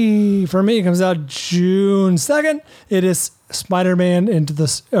 3 for me comes out June 2nd. It is Spider-Man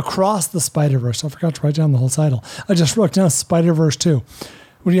Across the Spider-Verse. I forgot to write down the whole title. I just wrote down Spider-Verse 2.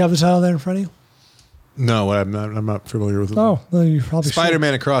 Would you have the title there in front of you? No, I'm not familiar with it. Oh, well, you probably should.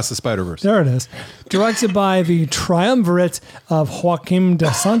 Spider-Man Across the Spider-Verse. There it is. Directed by the triumvirate of Joaquim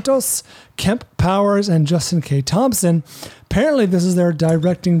de Santos, Kemp Powers, and Justin K. Thompson. Apparently, this is their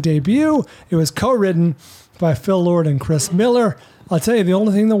directing debut. It was co-written by Phil Lord and Chris Miller. I'll tell you, the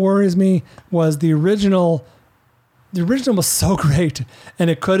only thing that worries me was the original. The original was so great, and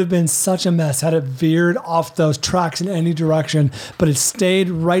it could have been such a mess had it veered off those tracks in any direction, but it stayed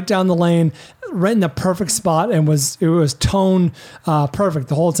right down the lane, right in the perfect spot, and it was tone perfect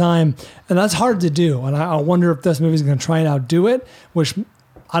the whole time. And that's hard to do, and I wonder if this movie's going to try and outdo it, which,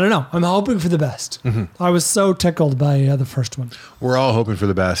 I don't know. I'm hoping for the best. I was so tickled by the first one. We're all hoping for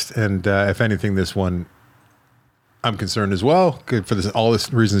the best, and if anything, this one, I'm concerned as well, for all the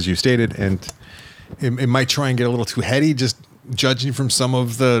reasons you stated, and it might try and get a little too heady, just judging from some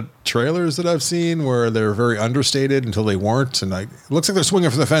of the trailers that I've seen where they're very understated until they weren't. And it looks like they're swinging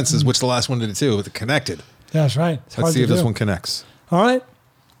for the fences, which the last one did too, with the connected. Yeah, that's right. It's Let's hard see to if this do. one connects. All right.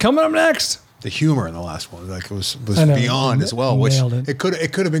 Coming up next. The humor in the last one, was I know. beyond as well, which Nailed it. it could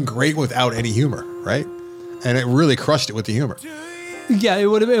have been great without any humor, right? And it really crushed it with the humor. Yeah, it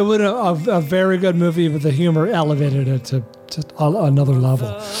would have a very good movie, but the humor elevated it to another level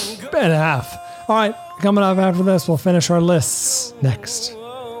and a half. All right, coming up after this, we'll finish our lists next.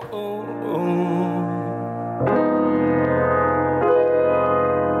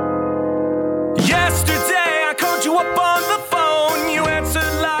 Yesterday I called you up on the phone. You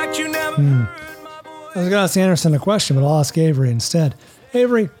answered like you never heard my voice. I was going to ask Anderson a question, but I'll ask Avery instead.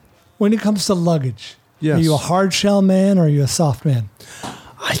 Avery, when it comes to luggage, Yes. are you a hard shell man or are you a soft man?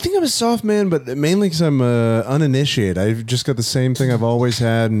 I think I'm a soft man, but mainly because I'm uninitiated. I've just got the same thing I've always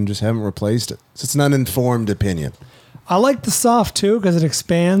had and just haven't replaced it. So it's an uninformed opinion. I like the soft too because it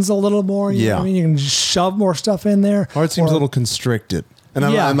expands a little more. You know Yeah. what I mean, you can just shove more stuff in there. Hard seems Or- a little constricted. And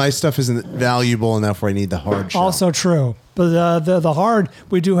Yeah. my stuff isn't valuable enough where I need the hard shell. Also true. But the hard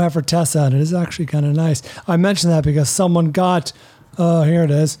we do have for Tessa, and it is actually kind of nice. I mentioned that because someone got, here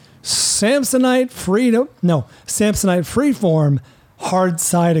it is, Samsonite Freeform hard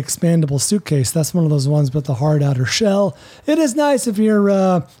side expandable suitcase. That's one of those ones with the hard outer shell. It is nice if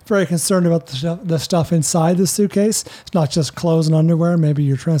you're very concerned about the stuff inside the suitcase. It's not just clothes and underwear. Maybe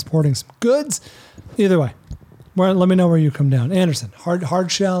you're transporting some goods. Either way, let me know where you come down. Anderson,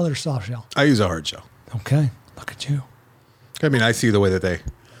 hard shell or soft shell? I use a hard shell. Okay, look at you. I mean, I see the way that one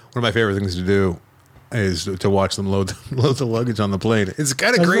of my favorite things to do is to watch them load the luggage on the plane. It's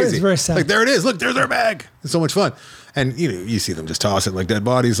kind of crazy. It's very sad. Like, there it is. Look, there's their bag. It's so much fun. And, you see them just toss it like dead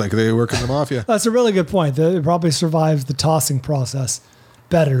bodies, like they work in the mafia. That's a really good point. It probably survives the tossing process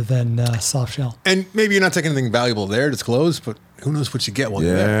better than soft shell. And maybe you're not taking anything valuable there. It's closed, but who knows what you get while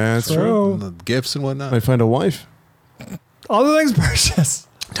you're there. Yeah, that's true. And the gifts and whatnot. Might find a wife. Other things purchased.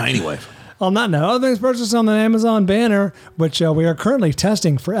 Tiny wife. On that note, other things purchased on the Amazon banner, which we are currently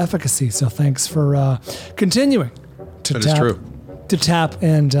testing for efficacy. So thanks for continuing to That is true. To tap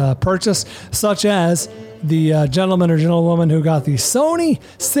and purchase, such as the gentleman or gentlewoman who got the Sony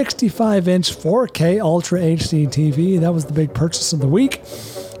 65-inch 4K Ultra HD TV. That was the big purchase of the week.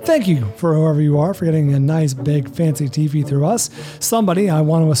 Thank you for whoever you are for getting a nice, big, fancy TV through us. Somebody, I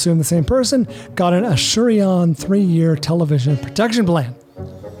want to assume the same person, got an Asurion 3-year television protection plan.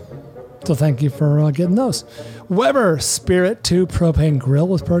 So thank you for getting those. Weber Spirit 2 propane grill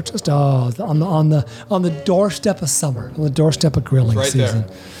was purchased. Oh, on the doorstep of summer, on the doorstep of grilling Right season.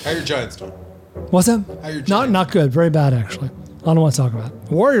 there. How are your Giants doing? What's that? How are your Not good. Very bad, actually. I don't want to talk about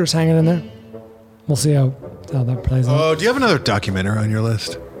it. Warriors hanging in there. We'll see how that plays out. Oh, do you have another documentary on your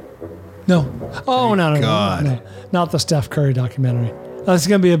list? No. Oh, no. Not the Steph Curry documentary. That's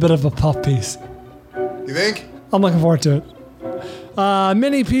going to be a bit of a puff piece. You think? I'm looking forward to it.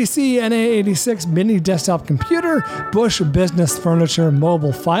 Mini PC NA86 mini desktop computer, Bush Business Furniture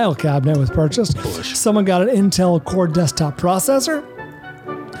mobile file cabinet was purchased. Someone got an Intel Core desktop processor.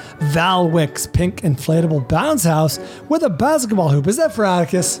 Valwix pink inflatable bounce house with a basketball hoop. Is that for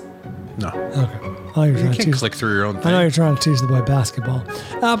Atticus? No. Okay. Oh, you're You trying to can't tease. click through your own thing. I know you're trying to tease the boy basketball.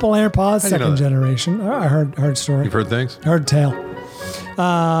 Apple AirPods, How do you know second that? generation. I heard story. You've heard things? Heard tale.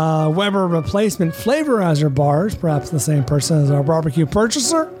 Weber replacement flavorizer bars, perhaps the same person as our barbecue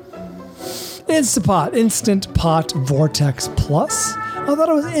purchaser. Instapot, Instant Pot Vortex Plus. I thought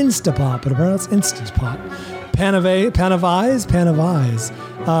it was Instapot, but apparently it's Instant Pot. Panavise,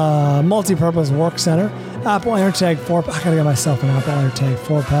 multi-purpose work center. Apple AirTag 4. I gotta get myself an Apple AirTag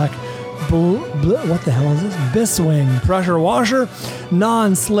 4-pack. What the hell is this? Biswing pressure washer,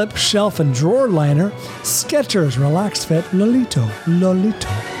 non-slip shelf and drawer liner, Skechers Relaxed Fit Lolito,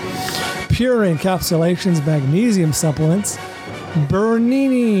 Pure Encapsulations Magnesium Supplements,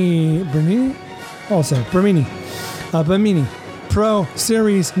 Bernini Pro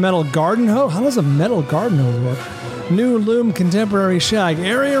Series Metal Garden Hose. How does a metal garden hose work? New Loom Contemporary Shag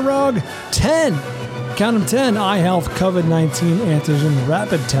Area Rug, 10. Count them 10 eye health COVID-19 antigen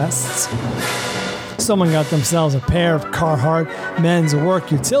rapid tests. Someone got themselves a pair of Carhartt men's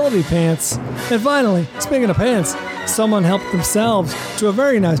work utility pants. And finally, speaking of pants, someone helped themselves to a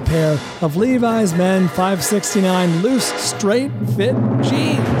very nice pair of Levi's Men 569 loose straight fit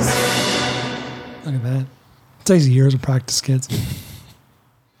jeans. Look at that. It takes years of practice, kids.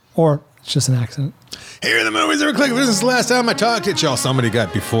 Or it's just an accident. Here are the movies that were clicked. This is the last time I talked to y'all. Somebody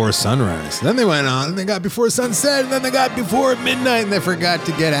got Before Sunrise. Then they went on and they got Before Sunset. And then they got Before Midnight. And they forgot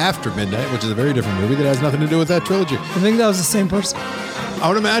to get After Midnight, which is a very different movie that has nothing to do with that trilogy. I think that was the same person. I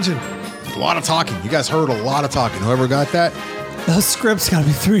would imagine. A lot of talking. You guys heard a lot of talking. Whoever got that? Those scripts got to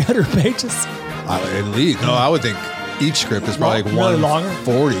be 300 pages. At least. No, I would think each script is probably like Really longer?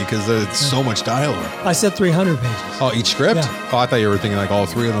 140 because it's so much dialogue. I said 300 pages. Oh, each script? Yeah. Oh, I thought you were thinking like all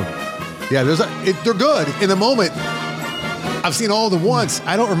three of them. Yeah, they're good. In the moment, I've seen all of them once.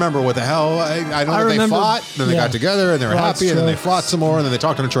 I don't remember what the hell. I know that they fought, then they got together, and they were happy, and then they fought some more, and then they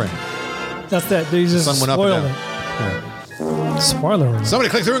talked on a train. That's that. They just Sun went up spoiled and it. Spoiler alert. Somebody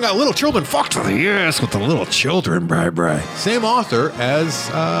clicked through and got little children fucked for the ass with the little children. Bri. Same author as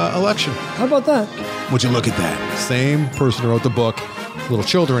Election. How about that? Would you look at that? Same person who wrote the book, Little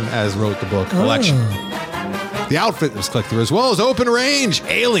Children, as wrote the book, Election. The outfit was clicked through, as well as Open Range,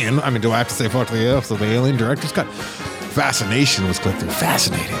 Alien. I mean, do I have to say fuck to the F? So the Alien director's cut. Fascination was clicked through.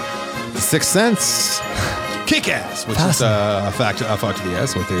 Fascinating. The Sixth Sense. Kick-Ass, which is a fuck to the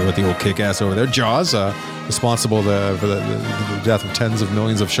ass with the old Kick-Ass over there. Jaws, responsible for the death of tens of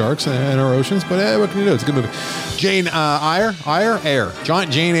millions of sharks in our oceans. But what can you do? It's a good movie. Jane Eyre.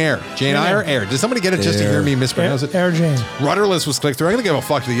 Jane Eyre. Did somebody get it just to hear me mispronounce it? Air Jane. Rudderless was clicked through. I'm going to give a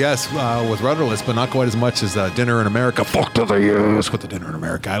fuck to the yes with Rudderless, but not quite as much as Dinner in America. Fuck to the yes with the Dinner in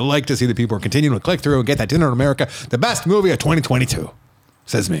America. I like to see the people are continuing to click through and get that Dinner in America, the best movie of 2022,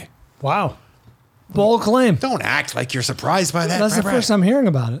 says me. Wow. Bold claim. Don't act like you're surprised by that. That's the first time hearing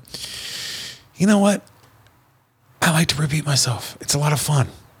about it. You know what? I like to repeat myself. It's a lot of fun.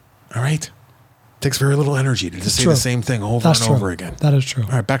 All right? It takes very little energy to just say the same thing over and over again. That is true. All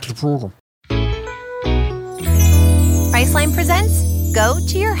right, back to the program. Priceline presents Go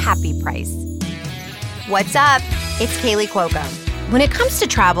to Your Happy Price. What's up? It's Kaylee Cuoco. When it comes to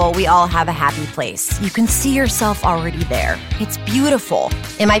travel, we all have a happy place. You can see yourself already there. It's beautiful.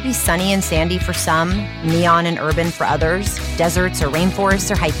 It might be sunny and sandy for some, neon and urban for others, deserts or rainforests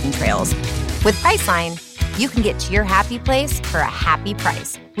or hiking trails. With Priceline, you can get to your happy place for a happy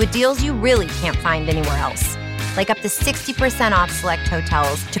price with deals you really can't find anywhere else. Like up to 60% off select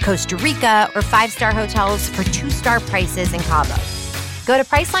hotels to Costa Rica or 5-star hotels for 2-star prices in Cabo. Go to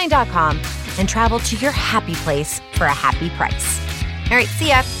Priceline.com and travel to your happy place for a happy price. All right, see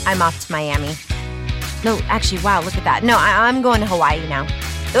ya. I'm off to Miami. No, actually, wow, look at that. No, I'm going to Hawaii now.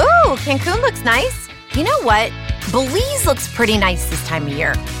 Ooh, Cancun looks nice. You know what? Belize looks pretty nice this time of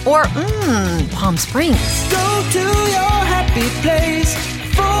year. Or, Palm Springs. Go to your happy place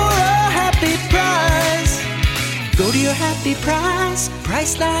for a happy price. Go to your happy price,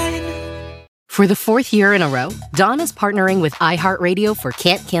 Priceline. For the 4th year in a row, Dawn is partnering with iHeartRadio for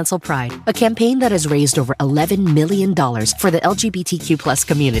Can't Cancel Pride, a campaign that has raised over $11 million for the LGBTQ+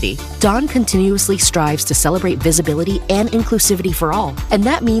 community. Dawn continuously strives to celebrate visibility and inclusivity for all, and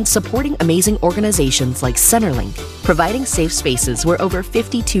that means supporting amazing organizations like Centerlink, providing safe spaces where over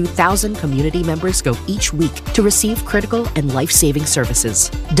 52,000 community members go each week to receive critical and life-saving services.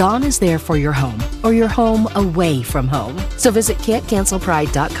 Dawn is there for your home, or your home away from home. So visit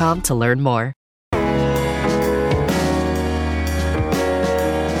can'tcancelpride.com to learn more.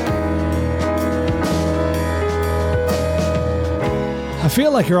 I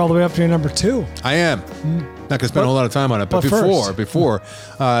feel like you're all the way up to your number 2. I am. Not going to spend a whole lot of time on it. But before,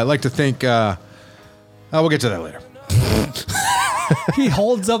 I'd like to think, we'll get to that later. He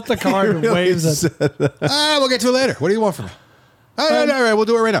holds up the card and waves it. We'll get to it later. What do you want from me? All right, we'll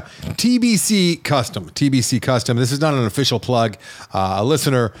do it right now. TBC Custom. This is not an official plug. A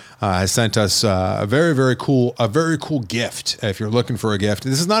listener has sent us a very, very cool gift. If you're looking for a gift,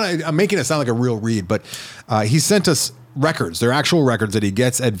 this is not. I'm making it sound like a real read, but he sent us records. They're actual records that he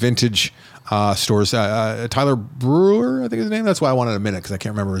gets at vintage stores. Tyler Brewer, I think his name. That's why I wanted a minute because I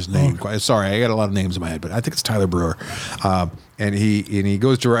can't remember his name. Sorry, I got a lot of names in my head, but I think it's Tyler Brewer. And he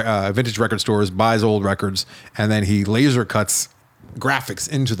goes to vintage record stores, buys old records, and then he laser cuts graphics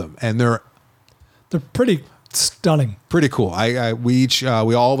into them, and they're pretty stunning, pretty cool.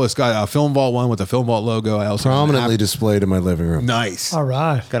 We all of us got a Film Vault one with the Film Vault logo. I also prominently displayed in my living room. Nice. All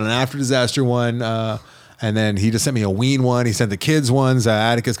right. Got an After Disaster one, and then he just sent me a Ween one. He sent the kids ones.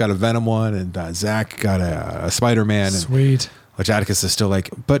 Atticus got a Venom one, and Zach got a Spider-Man. Sweet. Which Atticus is still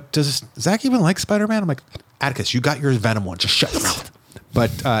like, but does Zach even like Spider-Man? I'm like, Atticus, you got your Venom one. Just shut your mouth.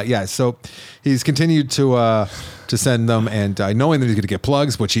 But yeah, so he's continued to send them, and knowing that he's going to get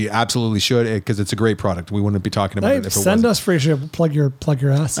plugs, which he absolutely should, because it's a great product. We wouldn't be talking about it if it wasn't. Send us free ship. Plug your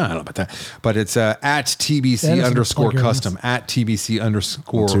ass. I don't know about that, but it's at TBC_custom. At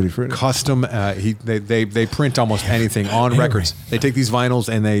TBC_custom. They print almost anything on records. They take these vinyls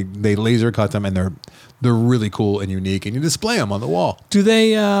and they laser cut them, and they're really cool and unique, and you display them on the wall. Do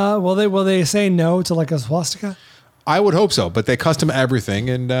they? Will they say no to like a swastika? I would hope so, but they custom everything,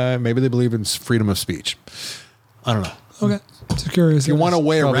 and maybe they believe in freedom of speech. I don't know. Okay. Just curious. If you want a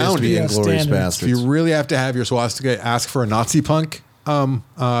way around it, Inglourious Basterds. If you really have to have your swastika, ask for a Nazi punk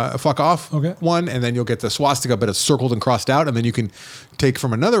fuck off one, and then you'll get the swastika, but it's circled and crossed out, and then you can take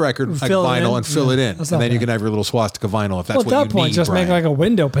from another record like vinyl and fill it in, and then you can have your little swastika vinyl if that's what you need. At that point, just make like a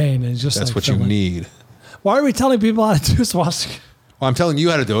window pane and just that's what you need. Why are we telling people how to do swastika? Well, I'm telling you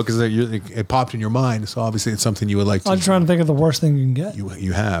how to do it because it popped in your mind, so obviously it's something you would like to. I'm trying to think of the worst thing you can get.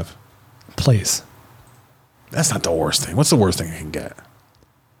 You have. Please. That's not the worst thing. What's the worst thing you can get?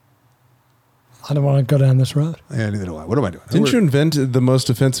 I don't want to go down this road. Yeah, neither do I. What am I doing? Didn't you invent the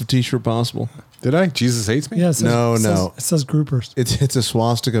most offensive T-shirt possible? Did I? Jesus hates me? Yeah, it says, no. It says groupers. It's a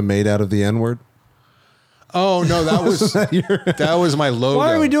swastika made out of the N-word. Oh no, that was my logo.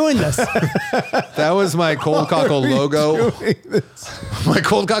 Why are we doing this? That was my Cold Cockle logo. My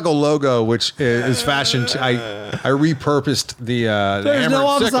Cold Cockle logo, which is fashioned. I repurposed the There's hammer no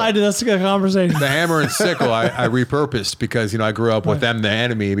and sickle. upside to this conversation. The hammer and sickle I repurposed because I grew up with them, the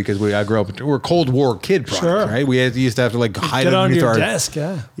enemy, because I grew up. We're a Cold War kid product, Sure. right? We used to have to like hide Get on underneath your our desk,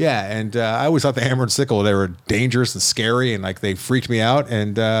 yeah. Yeah, and I always thought the hammer and sickle, they were dangerous and scary, and like they freaked me out.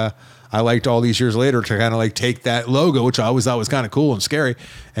 And I liked all these years later to kind of like take that logo, which I always thought was kind of cool and scary,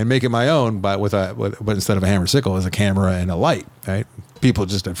 and make it my own. But but instead of a hammer and sickle, as a camera and a light, right? People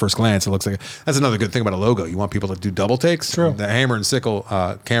just at first glance, it looks like that's another good thing about a logo. You want people to do double takes. True. The hammer and sickle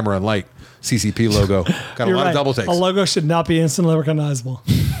camera and light CCP logo got You're a lot right. of double takes. A logo should not be instantly recognizable.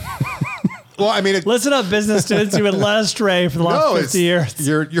 Well, I mean, Listen up, business students. You've been led astray for the last 50 years.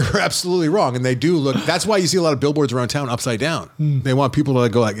 You're absolutely wrong, and they do look. That's why you see a lot of billboards around town upside down. They want people to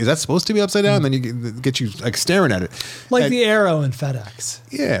go like, "Is that supposed to be upside down?" And then you get you like staring at it, Like And- the arrow in FedEx.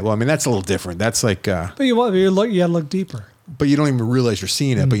 Yeah, well, I mean that's a little different. That's like, But you gotta look deeper. but you don't even realize you're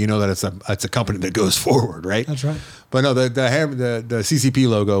seeing it, but you know that it's a company that goes forward, right? That's right. But no, the CCP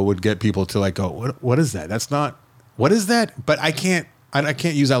logo would get people to like go, what is that? That's not, what is that? But I can't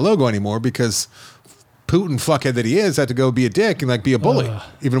use that logo anymore because Putin fuckhead that he is had to go be a dick and like be a bully,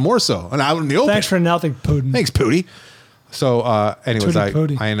 even more so. And out in the open. Thanks for nothing, Putin. Thanks, Pootie. So, anyways, Tootie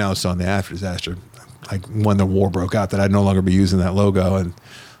Pootie. I announced on the after disaster, like when the war broke out, that I'd no longer be using that logo. And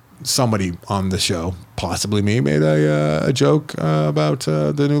somebody on the show, possibly me, made a joke about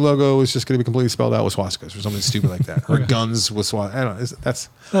the new logo was just going to be completely spelled out with swastikas or something stupid like that, or guns with swastikas. I don't know. That's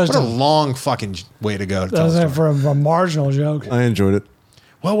what a long fucking way to go. To That was for a marginal joke. I enjoyed it.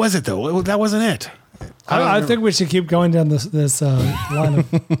 What was it though? That wasn't it. I think we should keep going down this line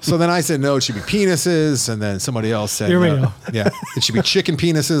of. So then I said, no, it should be penises. And then somebody else said, Here we no. go. Yeah, it should be chicken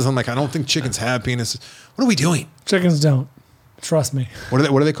penises. I'm like, I don't think chickens have penises. What are we doing? Chickens don't. Trust me. What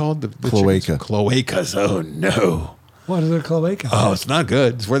are they called? The Cloaca. chickens? Cloacas. Oh, no. What is a cloaca? Oh, it's not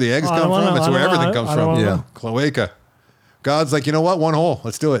good. It's where the eggs I don't come wanna- from. It's I where don't everything wanna- comes I don't from. wanna know. Cloaca. God's like, you know what? One hole.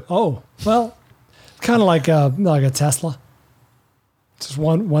 Let's do it. Oh, well, kind of like a Tesla. Just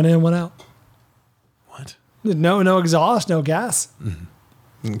one in, one out. What? No exhaust, no gas.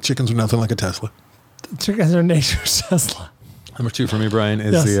 Chickens are nothing like a Tesla. Chickens are nature's Tesla. Number 2 for me, Brian,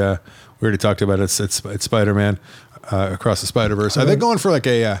 is Yes. we already talked about it. It's Spider-Man Across the Spider-Verse. Are they going for like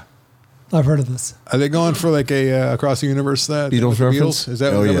a... I've heard of this. Are they going for like a across the universe that Beatles with the reference? Is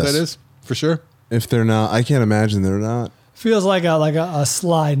that, Oh, is that yes. what that is? For sure. If they're not, I can't imagine they're not. Feels like a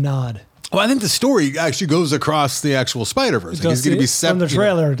sly nod. Well, I think the story actually goes across the actual Spider-Verse. It Like does he's going to be from the separate.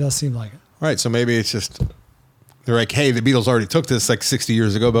 trailer, it does seem like it. Right. So maybe it's just they're like, hey, the Beatles already took this like 60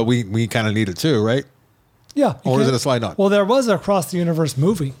 years ago, but we kind of need it too, right? Yeah. you Or is can't- it a slide knot? Well, there was a Across the Universe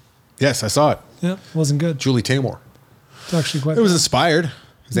movie. Yes, I saw it. Yeah, wasn't good. Julie Taymor. It's actually quite It was good. inspired. It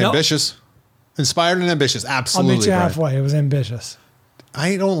was No. ambitious. Inspired and ambitious. I'll Absolutely. meet you Brian. halfway. It was ambitious.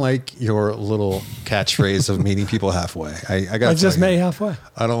 I don't like your little catchphrase of meeting people halfway. I got. I just met you halfway.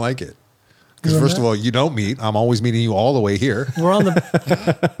 I don't like it. Because You first met? of all, you don't meet. I'm always meeting you all the way here. We're on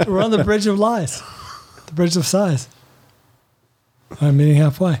the bridge of lies, the bridge of size. I'm meeting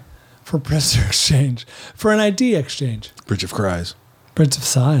halfway for prisoner exchange, for an ID exchange. Bridge of Cries. Bridge of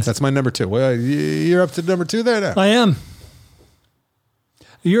size. That's my number 2. Well, you're up to number 2 there now. I am.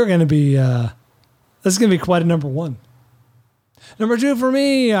 You're going to be. This is going to be quite a number 1. Number 2 for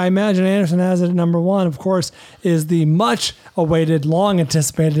me, I imagine Anderson has it at number 1, of course, is the much awaited, long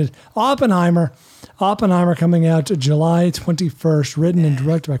anticipated Oppenheimer. Oppenheimer coming out July 21st, written and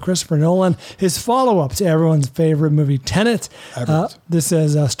directed by Christopher Nolan. His follow-up to everyone's favorite movie, Tenet. This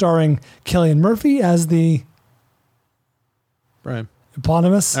is starring Cillian Murphy as the Brian.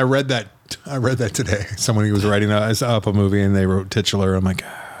 eponymous. I read that today. Someone who was writing up a movie and they wrote titular. I'm like,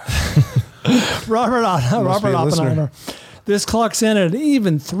 Robert be a listener. Oppenheimer. This clocks in at an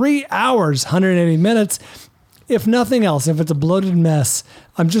even 3 hours, 180 minutes. If nothing else, if it's a bloated mess,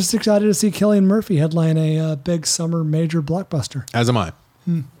 I'm just excited to see Cillian Murphy headline a big summer major blockbuster. as am I.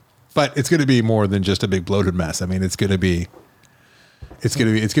 But it's going to be more than just a big bloated mess. I mean, it's going to be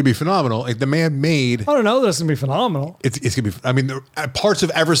phenomenal. Like, the man made. I don't know that it's going to be phenomenal. It's going to be. I mean, parts of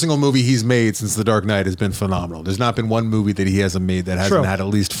every single movie he's made since The Dark Knight has been phenomenal. There's not been one movie that he hasn't made that hasn't True. had at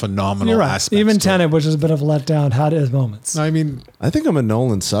least phenomenal You're right. aspects. Even to it. Tenet, which is a bit of a letdown, had its moments. I mean, I think I'm a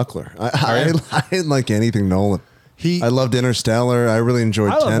Nolan suckler. I didn't like anything Nolan. I loved Interstellar. I really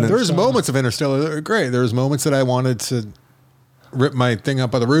enjoyed Tenet. There's moments of Interstellar that are great. There's moments that I wanted to rip my thing up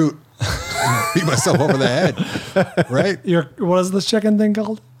by the root, and beat myself over the head. Right? What is this chicken thing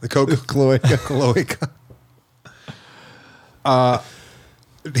called? The cloaca. Cloaca.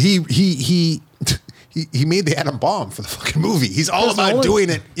 He he made the atom bomb for the fucking movie. He's all about doing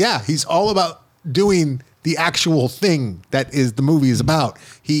it. Yeah, he's all about doing the actual thing that is the movie is about.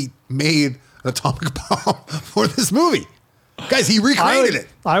 He made an atomic bomb for this movie. Guys, he recreated it.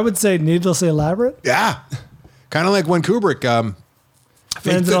 I would say needlessly elaborate. Yeah. Kind of like when Kubrick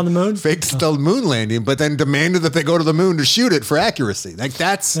landed on the moon? Faked the moon landing, but then demanded that they go to the moon to shoot it for accuracy. Like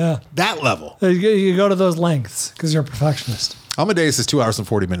that's that level. You go to those lengths because you're a perfectionist. Amadeus is 2 hours and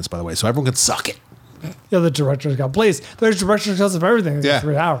 40 minutes, by the way, so everyone can suck it. Yeah, the director's got. Please, there's director's cuts of everything. Yeah.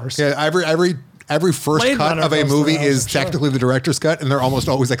 3 hours. Yeah, every first Blade cut Runner of a goes movie 3 hours, is I'm sure. technically the director's cut, and they're almost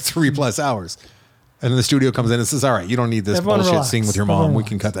always like 3+ hours. And then the studio comes in and says, all right, you don't need this Everyone bullshit relax. scene with your mom. Everyone We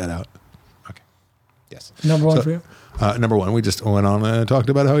can cut that out. Okay. Yes. Number one for you? Number one, we just went on and talked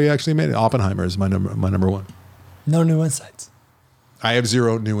about how he actually made it. Oppenheimer is my number one. No new insights. I have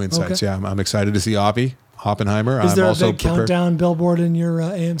 0 new insights. Okay. Yeah, I'm excited to see Oppenheimer. Is there I'm a also big countdown billboard in your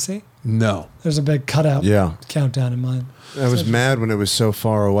AMC? No. There's a big cutout Yeah. countdown in mine. I was mad when it was so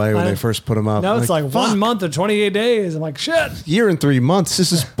far away when they first put them up. Now I'm it's like fuck. 1 month or 28 days. I'm like, shit. Year and 3 months.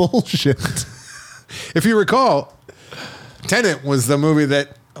 This is bullshit. If you recall, Tenet was the movie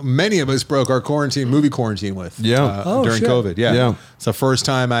that many of us broke our movie quarantine with. Yeah. During shit. COVID. Yeah. Yeah. It's the first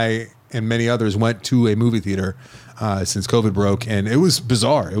time I and many others went to a movie theater since COVID broke, and it was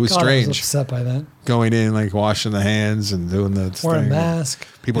bizarre. It was God, strange. I was upset by that. Going in, like washing the hands and doing the Wearing a thing. mask.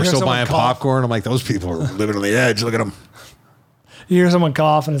 People are You hear still someone buying cough. popcorn. I'm like, those people are living on the edge. Look at them. You hear someone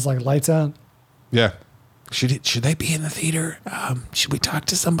cough and it's like lights out. Yeah. Should they be in the theater? Should we talk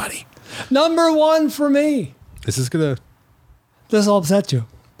to somebody? Number one for me. This is gonna. This will upset you.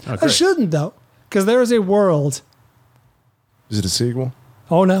 Oh, I great. shouldn't though, because there is a world. Is it a sequel?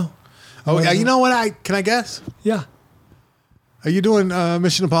 Oh no. Oh yeah. You know what? Can I guess? Yeah. Are you doing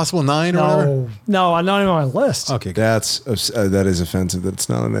Mission Impossible 9 or whatever? No, I'm not even on my list. Okay. That is offensive that it's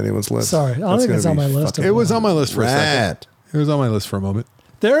not on anyone's list. Sorry, I don't That's think it's gonna on be my list. fucking It was on my list for a second. rad. It was on my list for a moment.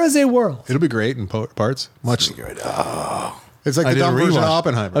 There is a world. It'll be great in parts. Much. Good. It's like I the did a dumb version of rewatch.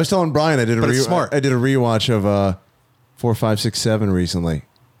 Oppenheimer. I was telling Brian I did a But it's smart. I did a rewatch of 4, 5, 6, 7 recently.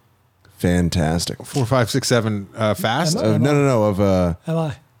 Fantastic. 4, 5, 6, 7 fast. No. Of Am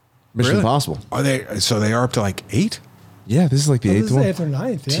I? Mission Really? Impossible. Are they? So they are up to like 8? Yeah, this is like the This eighth is one. 8th or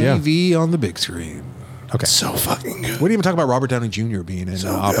 9th. Yeah. Yeah. TV on the big screen. Okay. So fucking good. We didn't even talk about Robert Downey Jr. being in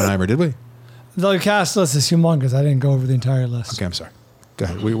Oppenheimer, did we? The cast list is humongous. I didn't go over the entire list. Okay, I'm sorry. Go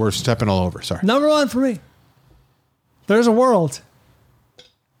ahead. We were stepping all over. Sorry. Number one for me. There's a world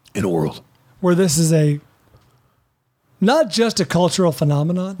In a world. where this is not just a cultural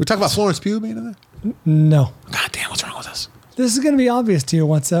phenomenon. We talk about Florence Pugh being in there? No. God damn, what's wrong with us? This is going to be obvious to you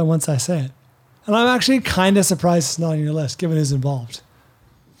once I say it. And I'm actually kind of surprised it's not on your list, given who's involved.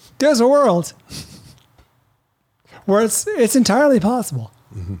 There's a world where it's entirely possible,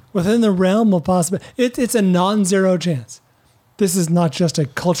 within the realm of possibility. It's a non-zero chance. This is not just a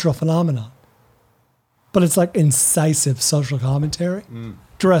cultural phenomenon, but it's like incisive social commentary,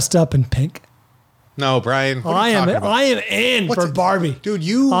 dressed up in pink. No, Brian. What are you talking about? I am in What's for it- Barbie. Dude,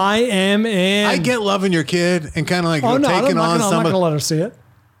 you. I am in. I get loving your kid and kind of like Oh no, taking on I'm some not of. gonna let her see it.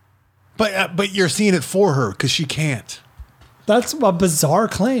 But you're seeing it for her because she can't. That's a bizarre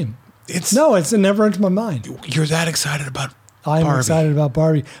claim. It's It never entered my mind. You're that excited about. I'm Barbie. excited about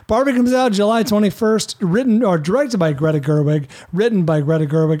Barbie. Barbie comes out July 21st, written or directed by Greta Gerwig, written by Greta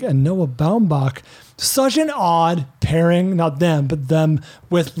Gerwig and Noah Baumbach. Such an odd pairing, not them, but them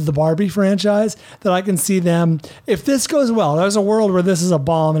with the Barbie franchise, that I can see them. If this goes well, there's a world where this is a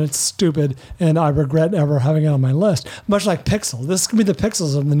bomb and it's stupid, and I regret ever having it on my list. Much like Pixel. This could be the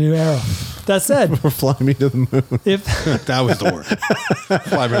Pixels of the new era. That said, Fly me to the moon. if That was the word.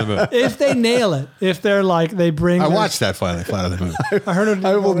 Fly me to the moon. if they nail it, if they're like, they bring. I watched that Fly to the Moon. I heard it.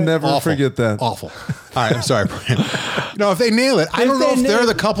 I will never Awful. forget that. Awful. All right, I'm sorry, Brian. No, if they nail it, I If don't know they if they're nail-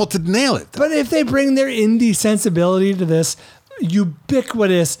 the couple to nail it. But if they bring their indie sensibility to this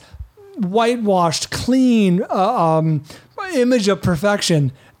ubiquitous, whitewashed, clean image of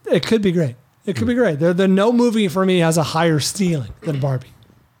perfection, it could be great. It could be great. The no movie for me has a higher ceiling than Barbie.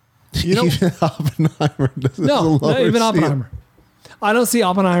 You know, Even Oppenheimer doesn't. No, not even Oppenheimer. I don't see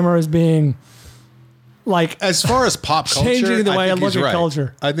Oppenheimer as being like as far as pop culture, changing the way I think look he's at right.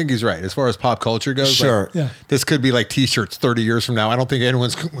 culture. I think he's right. As far as pop culture goes, Sure. like, Yeah. this could be like T-shirts 30 years from now. I don't think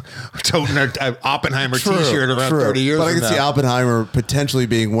anyone's toting an Oppenheimer T-shirt around 30 years But I from can see now. Oppenheimer potentially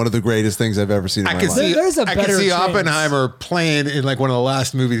being one of the greatest things I've ever seen in I my can life. see, There's a I can better see chance. Oppenheimer playing in like one of the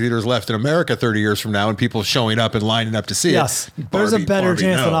last movie theaters left in America 30 years from now, and people showing up and lining up to see yes, it. there's a Barbie, better Barbie,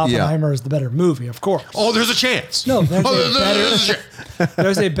 chance no. that Oppenheimer is the better movie, of course. Oh, there's a chance. No, there's Oh, a better. there's a chance.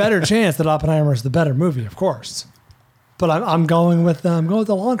 There's a better chance that Oppenheimer is the better movie, of course. but I'm going with the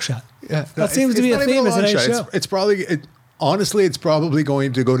long shot. Yeah, That seems to be a theme in today's show. Honestly, it's probably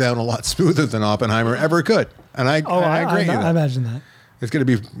going to go down a lot smoother than Oppenheimer ever could. And I agree. I imagine that. It's going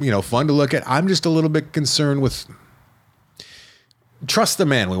to be fun to look at. I'm just a little bit concerned with Trust the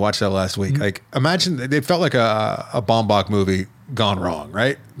Man. We watched that last week. Mm-hmm. Like, imagine it felt like a Baumbach movie gone wrong,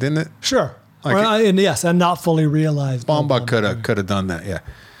 right? Didn't it? Sure. Like and not fully realized. Baumbach could have done that. Yeah.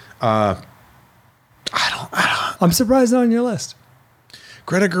 I'm surprised not on your list.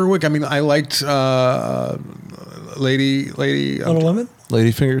 Greta Gerwig. I mean, I liked Lady Little Women.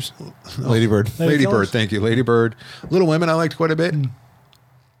 Lady Fingers. Lady Bird. Lady Bird. Thank you, Lady Bird. Little Women. I liked quite a bit.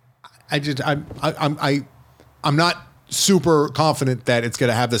 I'm not super confident that it's going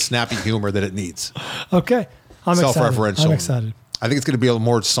to have the snappy humor that it needs. Okay, I'm Self-referential. I'm excited. I think it's going to be a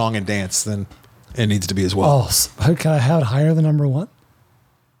more song and dance than it needs to be as well. Oh, can I have it higher than number one?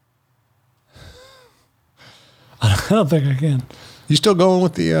 I don't think I can. You still going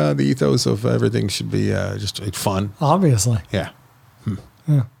with the ethos of everything should be just fun? Obviously. Yeah.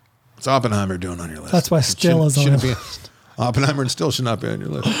 Yeah. What's Oppenheimer doing on your list? That's why Still is on shouldn't your be. Oppenheimer and Still should not be on your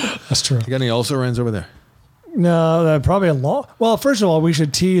list. That's true. You got any also rans over there? No, probably a lot. Well, first of all, we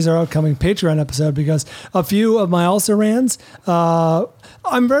should tease our upcoming Patreon episode because a few of my also rans, I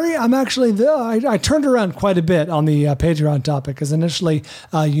turned around quite a bit on the Patreon topic because initially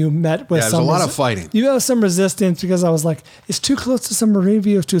you met with there's a lot of fighting. You have some resistance because I was like, it's too close to Summer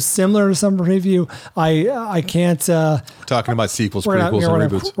Review, it's too similar to Summer Review. I can't. Talking about sequels, prequels,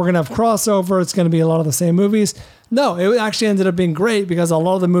 and reboots. We're going to have crossover. It's going to be a lot of the same movies. No, it actually ended up being great because a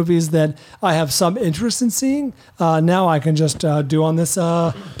lot of the movies that I have some interest in seeing, now I can just do on this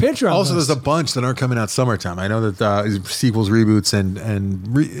Patreon. Also, list. there's a bunch that aren't coming out summertime. I know that sequels, reboots, and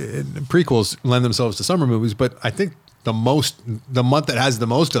prequels lend themselves to summer movies, but I think the month that has the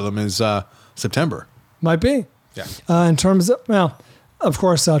most of them is September. Might be. Yeah. In terms of, of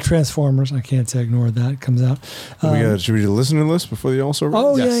course, Transformers. I can't say ignore that. It comes out. Should we do the listener list before the also?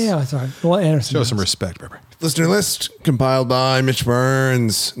 Oh, Yes. yeah. Sorry. Well, Anderson. Show some respect, Barbara. Listener list compiled by Mitch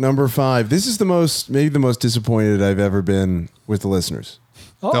Burns. Number 5. This is maybe the most disappointed I've ever been with the listeners.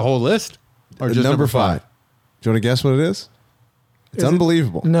 Oh. The whole list? Or just number 5. Do you want to guess what it is? It's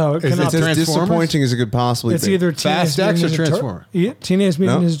unbelievable. No, it cannot. It's as disappointing as it could possibly It's be. either Fast X or Transformer? Teenage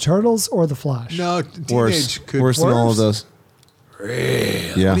Mutant Ninja Turtles or The Flash. No, Worse than all of those.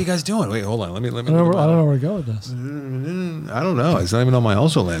 Really? Yeah. What are you guys doing? Wait, hold on. Let me. I don't know where to go with this. I don't know. It's not even on my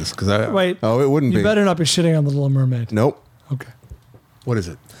also list Wait. Oh, it wouldn't be. You better not be shitting on The Little Mermaid. Nope. Okay. What is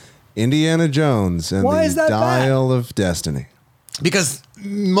it? Indiana Jones and Why the is that Dial of Destiny. Because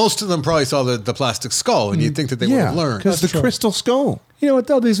most of them probably saw the plastic skull, and you'd think that they would have learned. because the crystal skull. You know what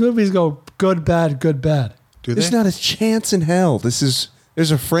though? These movies go good, bad, good, bad. Do There's they? not a chance in hell. There's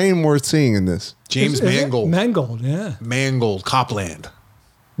a frame worth seeing in this. James Is it? Mangold. Mangold, yeah. Mangold. Copland.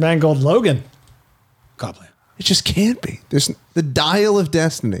 Mangold Logan. Copland. It just can't be. There's the Dial of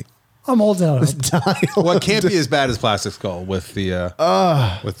Destiny. I'm holding out. The Dial. Well, it can't be as bad as Plastic Skull with the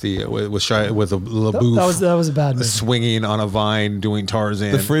LaBeouf. That was a bad movie. Swinging on a vine doing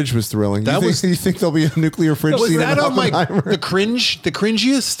Tarzan. The fridge was thrilling. You think there'll be a nuclear fridge Was scene that in on my Oppenheimer? the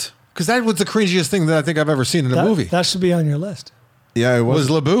cringiest? Because that was the cringiest thing that I think I've ever seen in a movie. That should be on your list. Yeah, it was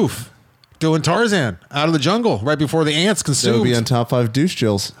was. LaBeouf doing Tarzan out of the jungle right before the ants That consumed. would be on top 5 douche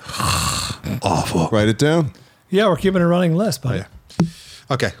chills. Awful. Write it down. Yeah, we're keeping a running list, buddy. Yeah.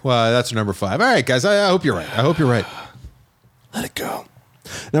 Okay, well, that's number 5. All right, guys, I hope you're right. Let it go.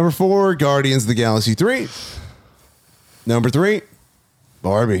 Number 4, Guardians of the Galaxy 3. Number 3,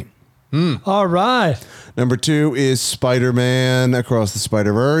 Barbie. All right. Number 2 is Spider-Man Across the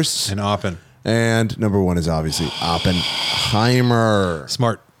Spider-Verse. And Oppen. And number 1 is obviously Oppenheimer.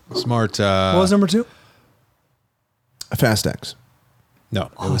 Smart. What was number 2? Fast X. No,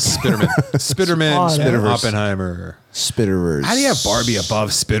 it was Spiderman. Spiderman and Spiderverse. Oppenheimer. Spiderverse. How do you have Barbie above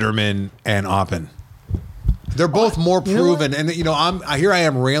Spiderman and Oppen? They're both more proven, and I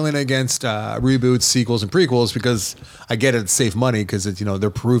am railing against reboots, sequels, and prequels because I get it, it's safe money because it's they're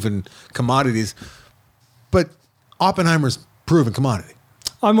proven commodities. But Oppenheimer's proven commodity.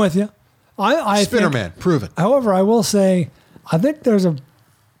 I'm with you. I Spiderman think, proven. However, I will say I think there's a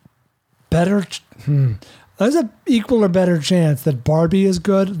better. There's an equal or better chance that Barbie is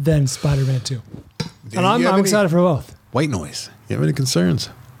good than Spider-Man 2. And I'm excited for both. White Noise. You have any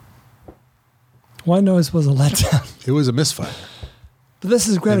concerns? White Noise was a letdown. It was a misfire. But this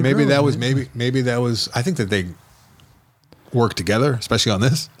is Greta And maybe Gerwig, that was right? maybe that was. I think that they worked together, especially on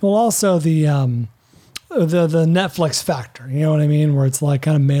this. Well, also the Netflix factor. You know what I mean? Where it's like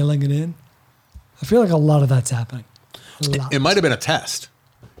kind of mailing it in. I feel like a lot of that's happening. It might have been a test.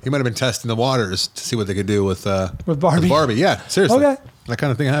 He might have been testing the waters to see what they could do with Barbie. Barbie, yeah, seriously. Okay. That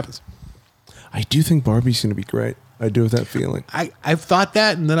kind of thing happens. I do think Barbie's going to be great. I do have that feeling. I've thought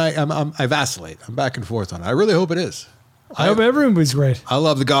that, and then I vacillate. I'm back and forth on it. I really hope it is. I hope every movie's great. I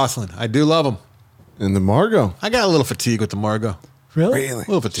love the Gosling. I do love him. And the Margot. I got a little fatigue with the Margot. Really? A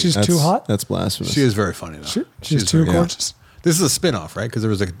little fatigue. She's too hot? That's blasphemous. She is very funny though. She's too very- gorgeous. This is a spin-off, right? Because there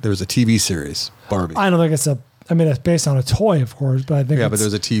was a TV series, Barbie. I don't think it's it's based on a toy, of course, but I think But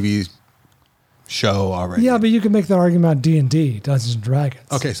there's a TV show already. Yeah, but you can make that argument about D&D, Dungeons and Dragons.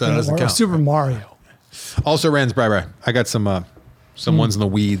 Okay, so that doesn't or count. Super Mario. Also, Rand's Bri. I got some ones in the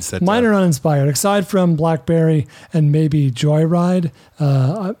weeds that Mine are uninspired. Aside from Blackberry and maybe Joyride,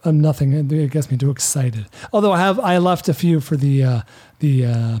 I'm nothing. It gets me too excited. Although I left a few for the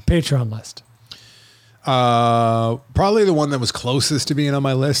Patreon list. Probably the one that was closest to being on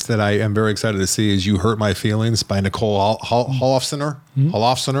my list that I am very excited to see is "You Hurt My Feelings" by Nicole Holofcener.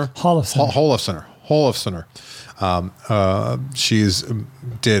 She's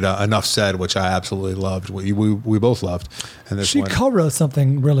did Enough Said, which I absolutely loved. We both loved. And this She co-wrote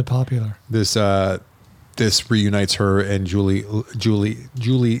something really popular. This reunites her and Julia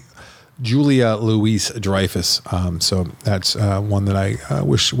Louis-Dreyfus. So that's one that I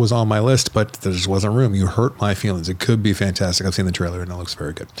wish was on my list, but there just wasn't room. You Hurt My Feelings. It could be fantastic. I've seen the trailer and it looks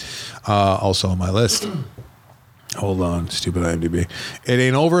very good. Also on my list. Hold on, stupid IMDb. It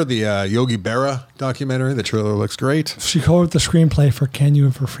Ain't Over, the Yogi Berra documentary. The trailer looks great. She co-wrote the screenplay for Can You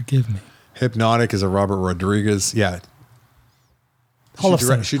Ever Forgive Me? Hypnotic is a Robert Rodriguez. Yeah.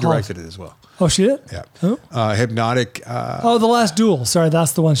 She directed it as well. Oh, she did? Yeah. Oh. Hypnotic. The Last Duel. Sorry,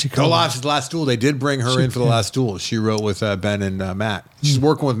 that's the one she co-wrote. The Last Duel. They did bring her in for the Last Duel. She wrote with Ben and Matt. She's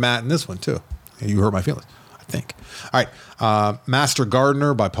working with Matt in this one too. You Hurt My Feelings, I think. All right. Master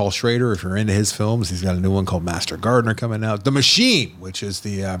Gardener by Paul Schrader. If you're into his films, he's got a new one called Master Gardener coming out. The Machine, which is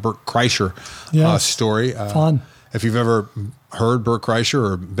the Bert Kreischer story. Fun. If you've ever heard Bert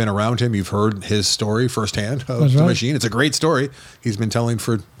Kreischer or been around him, you've heard his story firsthand of That's The right. Machine. It's a great story. He's been telling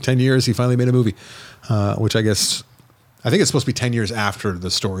for 10 years. He finally made a movie, which I think it's supposed to be 10 years after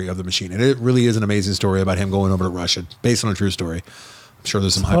the story of The Machine. And it really is an amazing story about him going over to Russia, based on a true story. I'm sure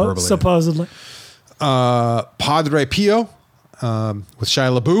there's some hyperbole. Supposedly. Padre Pio with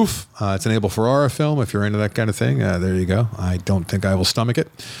Shia LaBeouf. It's an Abel Ferrara film. If you're into that kind of thing, there you go. I don't think I will stomach it.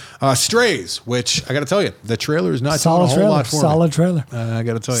 Strays, which I got to tell you, the trailer is not doing a whole lot for me. Solid trailer. I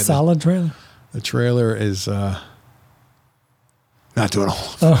got to tell you, Solid trailer. The trailer is not doing a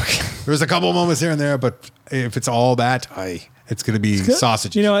whole lot. Okay. There's a couple of moments here and there, but if it's all that, it's going to be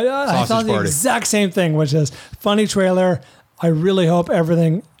sausage. You know, I thought the exact same thing, which is funny trailer. I really hope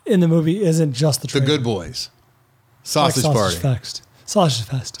everything in the movie isn't just the trailer. The Good Boys. Sausage Party. Sausage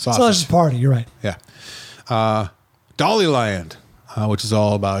Fest. Sausage Party, you're right. Yeah. Dollyland, which is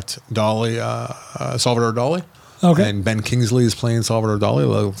all about Dolly, Salvador Dali. Okay. And Ben Kingsley is playing Salvador Dali.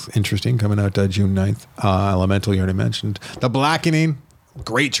 Looks interesting. Coming out June 9th. Elemental, you already mentioned. The Blackening,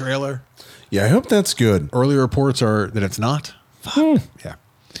 great trailer. Yeah, I hope that's good. Early reports are that it's not. Yeah.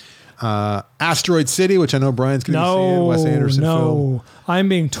 Asteroid City, which I know Brian's going to be seeing. Wes Anderson film. I'm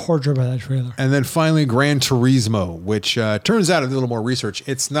being tortured by that trailer. And then finally, Gran Turismo, which turns out, a little more research,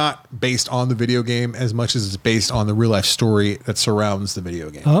 it's not based on the video game as much as it's based on the real life story that surrounds the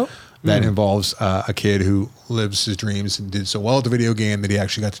video game. Oh. That involves a kid who lives his dreams and did so well at the video game that he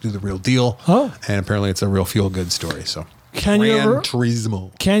actually got to do the real deal. Oh. And apparently it's a real feel-good story. So, Can Gran You Ever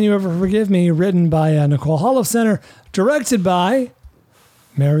Turismo. Can You Ever Forgive Me? Written by Nicole Holofcener, directed by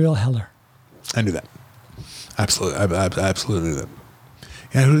Mariel Heller. I knew that. Absolutely. I absolutely knew that.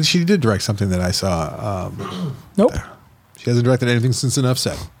 Yeah, she did direct something that I saw. Nope. She hasn't directed anything since Enough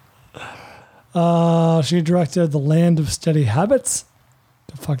Said. She directed The Land of Steady Habits.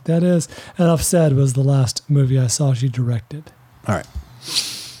 The fuck that is. Enough Said was the last movie I saw she directed. All right.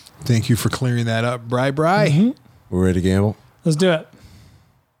 Thank you for clearing that up, Bri. Mm-hmm. We're ready to gamble. Let's do it.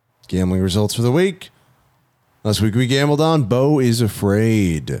 Gambling results for the week. Last week we gambled on Beau is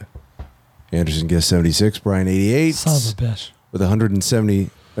Afraid. Anderson guessed 76, Brian 88. Son of a bitch. With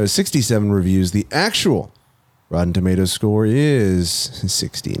 67 reviews. The actual Rotten Tomatoes score is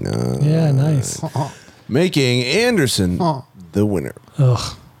 69. Yeah, nice. Making Anderson the winner.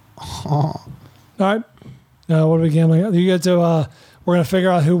 Ugh. All right. What are we gambling? You get to. We're going to figure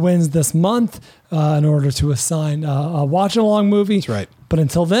out who wins this month in order to assign a watch-along movie. That's right. But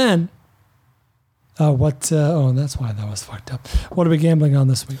until then, that's why that was fucked up. What are we gambling on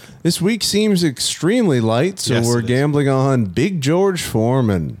this week? This week seems extremely light, so Yes, we're it is. gambling on Big George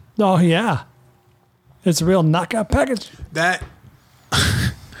Foreman. Oh, yeah. It's a real knockout package. That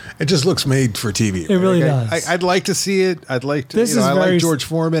It just looks made for TV. It really does. I'd like to see it. I'd like to. This is I very- like George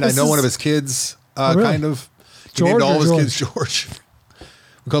Foreman. I this know one is- of his kids, really? kind of. He George named all or his George? kids George.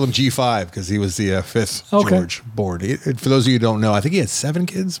 We called him G5 because he was the fifth Okay. George born. For those of you who don't know, I think he had 7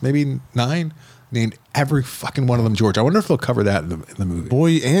 kids, maybe 9. Named every fucking one of them George. I wonder if they'll cover that in the movie.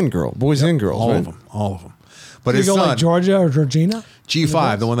 Boys and girls. All right? of them. All of them. But You his go son, like Georgia or Georgina?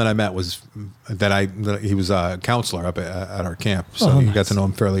 G5, the one that I met was he was a counselor up at our camp, so Oh, you nice. got to know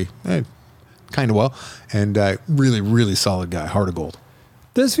him fairly kind of well, and really, really solid guy, heart of gold.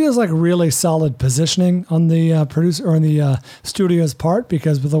 This feels like really solid positioning on the producer or on the studio's part,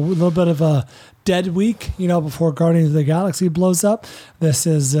 because with a little bit of a dead week, before Guardians of the Galaxy blows up, this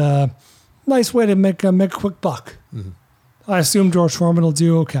is a nice way to make a quick buck. Mm-hmm. I assume George Foreman will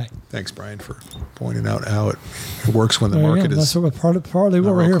do okay. Thanks, Brian, for pointing out how it works when the There you market go. is That's partly what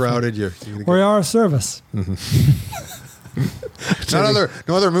not we're real here crowded. for. We are a service.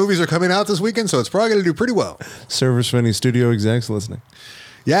 No other movies are coming out this weekend, so it's probably going to do pretty well. Service for any studio execs listening.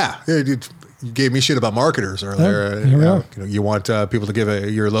 Yeah, you gave me shit about marketers earlier. Yeah, here we are. You want people to give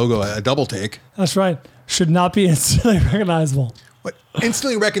your logo a double take. That's right. Should not be instantly recognizable. But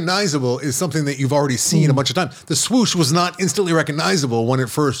instantly recognizable is something that you've already seen a bunch of times. The swoosh was not instantly recognizable when it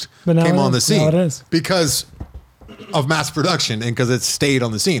first But now came it on the is. scene Now it is. because of mass production and because it stayed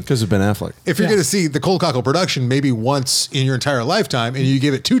on the scene. Because of Ben Affleck. If you're Yeah. going to see the Cold Cockle production maybe once in your entire lifetime and you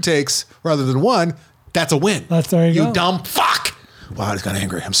give it 2 takes rather than 1, that's a win. There you go. You dumb fuck. Wow, I just got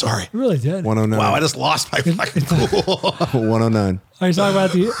angry. I'm sorry. It really did. 109. Wow, I just lost my fucking cool. 109. Are you talking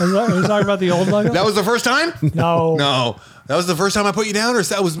about the old logo? That was the first time? No. No. That was the first time I put you down, or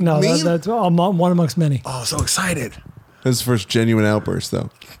that was No, me? that's one amongst many. Oh, so excited. His first genuine outburst, though.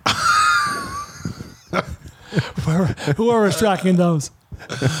 Whoever's tracking those.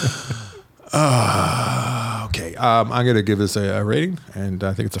 Okay. I'm going to give this a rating, and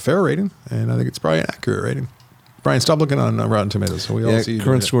I think it's a fair rating, and I think it's probably an accurate rating. Brian, stop looking on Rotten Tomatoes. So we all see you doing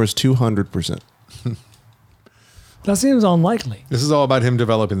Current it. score is 200%. That seems unlikely. This is all about him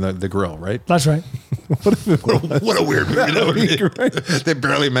developing the grill, right? That's right. What a weird movie that would be. They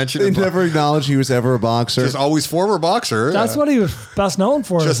barely mentioned They it. never acknowledged he was ever a boxer. Just always former boxer. That's what he was best known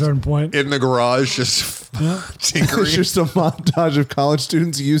for at a Just certain point. in the garage, just tinkering. It's just a montage of college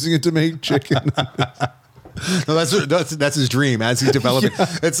students using it to make chicken. No, that's his dream as he's developing.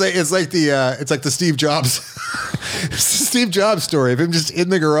 Yeah. It's like the Steve Jobs Steve Jobs story of him just in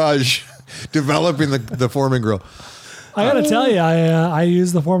the garage developing the Foreman grill. I gotta tell you, I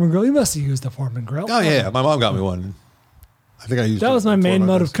used the Foreman grill. You must have used the Foreman grill. Oh yeah, my mom got me one. I think I used that it was my before main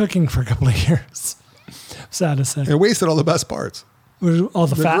mode business. of cooking for a couple of years. Sad to say. It wasted all the best parts. All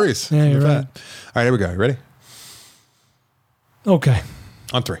the fat. grease. Yeah, you're the right. fat. All right, here we go. You ready? Okay.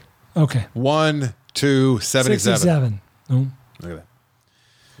 On 3. Okay. 1, 2, 77. 67. Oh. Look at that.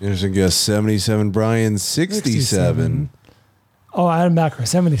 There's a guess 77. Brian 67. Oh, Adam Backer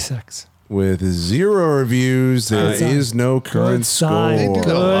 76. With 0 reviews, there is no current Good sign. score. They do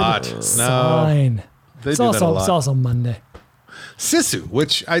that a lot. Good No. sign. They It's do that a also lot. it's also Monday. Sisu,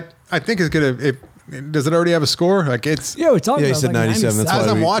 which I think is gonna. Does it already have a score? Like it's. Yeah, we talked Yeah, he about said it, like 97. That's As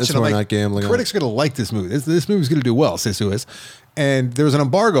why I'm we- watching, that's I'm why like, we're not gambling on critics are going to like this movie. This movie's going to do well, Sisu is. And there was an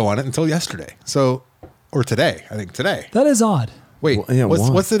embargo on it until yesterday. So, or today. I think today. That is odd. Wait, Well, yeah, why?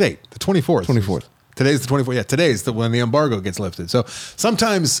 what's the date? The 24th. 24th. Today's the 24th. Yeah, today's when the embargo gets lifted. So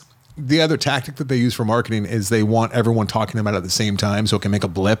sometimes the other tactic that they use for marketing is they want everyone talking about it at the same time so it can make a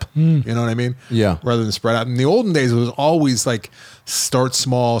blip. You know what I mean? Yeah. Rather than spread out. In the olden days, it was always like start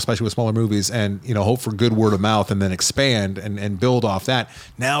small, especially with smaller movies, and hope for good word of mouth and then expand and build off that.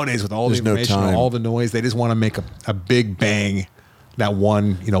 Nowadays, with all There's the no information, time. all the noise, they just want to make a big bang that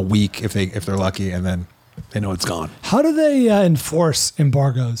one week if they're lucky, and then they know it's gone. How do they enforce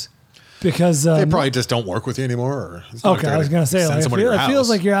embargoes? Because They probably just don't work with you anymore. Or it's not like okay, they're I was going to say, send like, someone to your it feels house.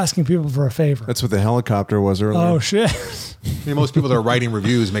 like you're asking people for a favor. That's what the helicopter was earlier. Oh shit! I mean, most people that are writing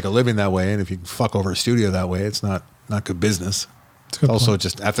reviews make a living that way, and if you fuck over a studio that way, it's not good business. It's good also point.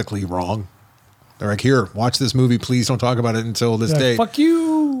 just ethically wrong. They're like, here, watch this movie. Please don't talk about it until this Like, date. fuck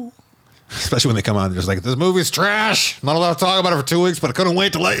you. Especially when they come out and they're just like, this movie's trash. I'm not allowed to talk about it for 2 weeks, but I couldn't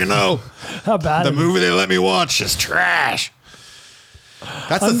wait to let you know. How bad? The is it? movie they let me watch is trash.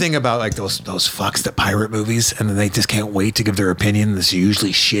 That's the thing about like those fucks that pirate movies, and then they just can't wait to give their opinion. That's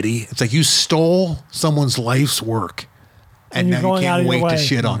usually shitty. It's like you stole someone's life's work, and you're now you going out can't of your wait to way.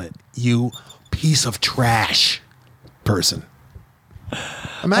 shit on it. You piece of trash person.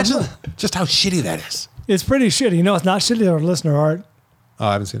 Imagine just how shitty that is. It's pretty shitty. It's not shitty to our listener art. Oh,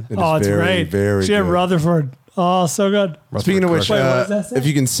 I haven't seen it. It is Oh, it's very, great. very Jim good. Rutherford Oh, so good. Speaking of which, Wait, what does that say? if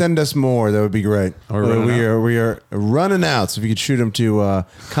you can send us more, that would be great. We are running out, so if you could shoot them to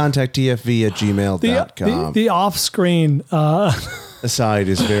contacttfv@gmail.com. The off-screen aside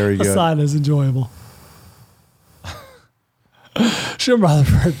is very good. aside is enjoyable. Sure,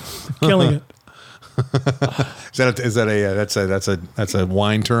 Rutherford, killing it. That's a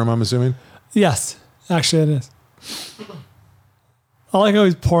wine term, I'm assuming. Yes, actually, it is. I like how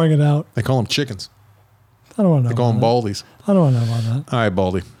he's pouring it out. They call them chickens. I don't want to know. They call them about baldies. that. I don't want to know about that. All right,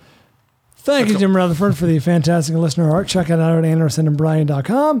 Baldy. Thank you, Jim Rutherford, for the fantastic listener art. Check it out at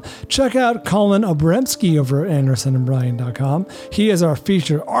AndersonandBryan.com. Check out Colin Obremski over at AndersonandBryan.com. He is our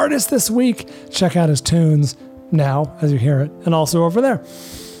featured artist this week. Check out his tunes now as you hear it, and also over there.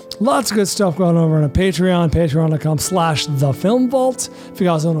 Lots of good stuff going over on a Patreon, patreon.com/thefilmvault. If you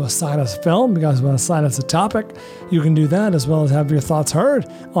guys want to assign us a film, if you guys want to assign us a topic, you can do that, as well as have your thoughts heard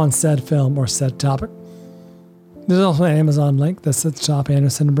on said film or said topic. There's also an Amazon link that sits top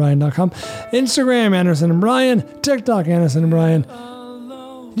AndersonandBryan.com. Instagram, Anderson and Bryan. TikTok, Anderson and Bryan.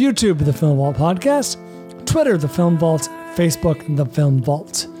 YouTube, The Film Vault Podcast. Twitter, The Film Vault. Facebook, The Film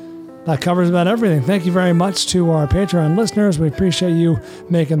Vault. That covers about everything. Thank you very much to our Patreon listeners. We appreciate you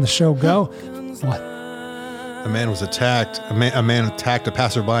making the show go. What? A man was attacked. A man attacked a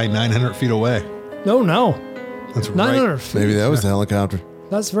passerby 900 feet away. No. That's 900 right. feet. Maybe that was the helicopter.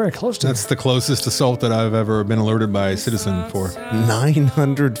 That's very close to That's the closest assault that I've ever been alerted by a citizen for.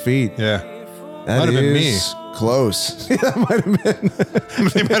 900 feet. Yeah. That might have been me. Close. That might have been.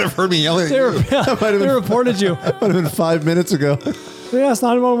 They might have heard me yelling at you. They reported you. Might have been 5 minutes ago. Yes,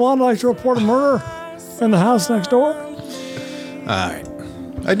 911. I'd like to report a murder in the house next door. All right.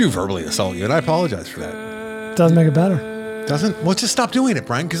 I do verbally assault you, and I apologize for that. Doesn't make it better. Doesn't? Well, just stop doing it,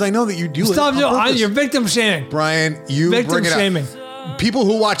 Brian, because I know that you do Stop it. doing it. You're victim shaming. Brian, you Victim bring it shaming. up. People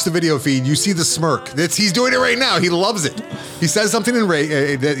who watch the video feed, you see the smirk. He's doing it right now. He loves it. He says something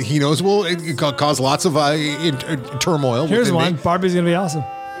that he knows will cause lots of turmoil. Here's within one. me. Barbie's going to be awesome.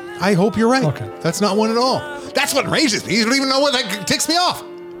 I hope you're right. Okay. That's not one at all. That's what enrages me. You don't even know what that ticks me off.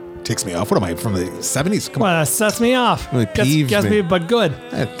 Ticks me off? What am I, from the 70s? Come Well, that sets me off. Really peeves Gets me, but good.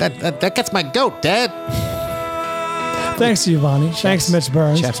 That gets my goat, Dad. Thanks, Giovanni. Thanks, Mitch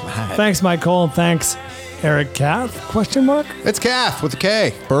Burns. Chaps my hat. Thanks, Mike Cole. And thanks, Eric Kath? Question mark? It's Kath with a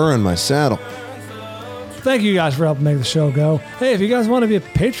K. Burr in my saddle. Thank you guys for helping make the show go. Hey, if you guys want to be a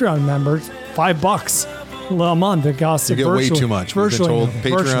Patreon member, $5 a month. It costs You get way too much. We've been told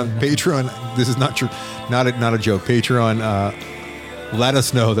Patreon. This is not true. Not a joke. Patreon. Let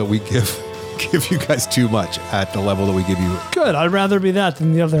us know that we give you guys too much at the level that we give you. Good. I'd rather be that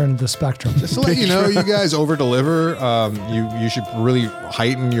than the other end of the spectrum. Just to let you know, you guys over deliver. You should really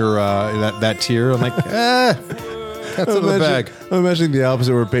heighten your that tier. I'm like, that's in the bag. I'm imagining the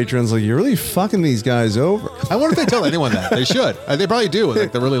opposite where Patreon's like, you're really fucking these guys over. I wonder if they tell anyone that. They should. They probably do.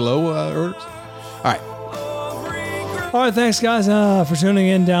 Like the really low orders. All right. All right. Thanks, guys, for tuning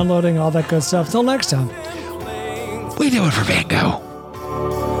in, downloading, all that good stuff. Till next time. We do it for Van Gogh.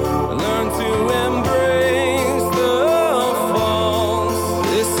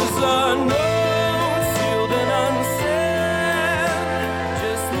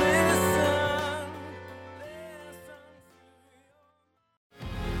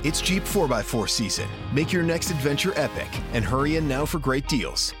 It's Jeep 4x4 season. Make your next adventure epic and hurry in now for great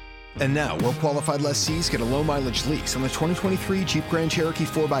deals. And now, well-qualified lessees get a low-mileage lease on the 2023 Jeep Grand Cherokee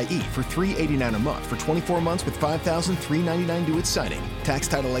 4xe for $389 a month for 24 months with $5,399 due at signing. Tax,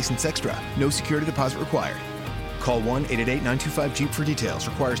 title, license extra. No security deposit required. Call 1-888-925-JEEP for details.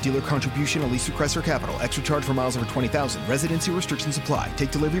 Requires dealer contribution, a lease request, or capital. Extra charge for miles over 20,000. Residency restrictions apply.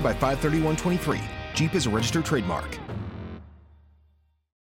 Take delivery by 5/31/23. Jeep is a registered trademark.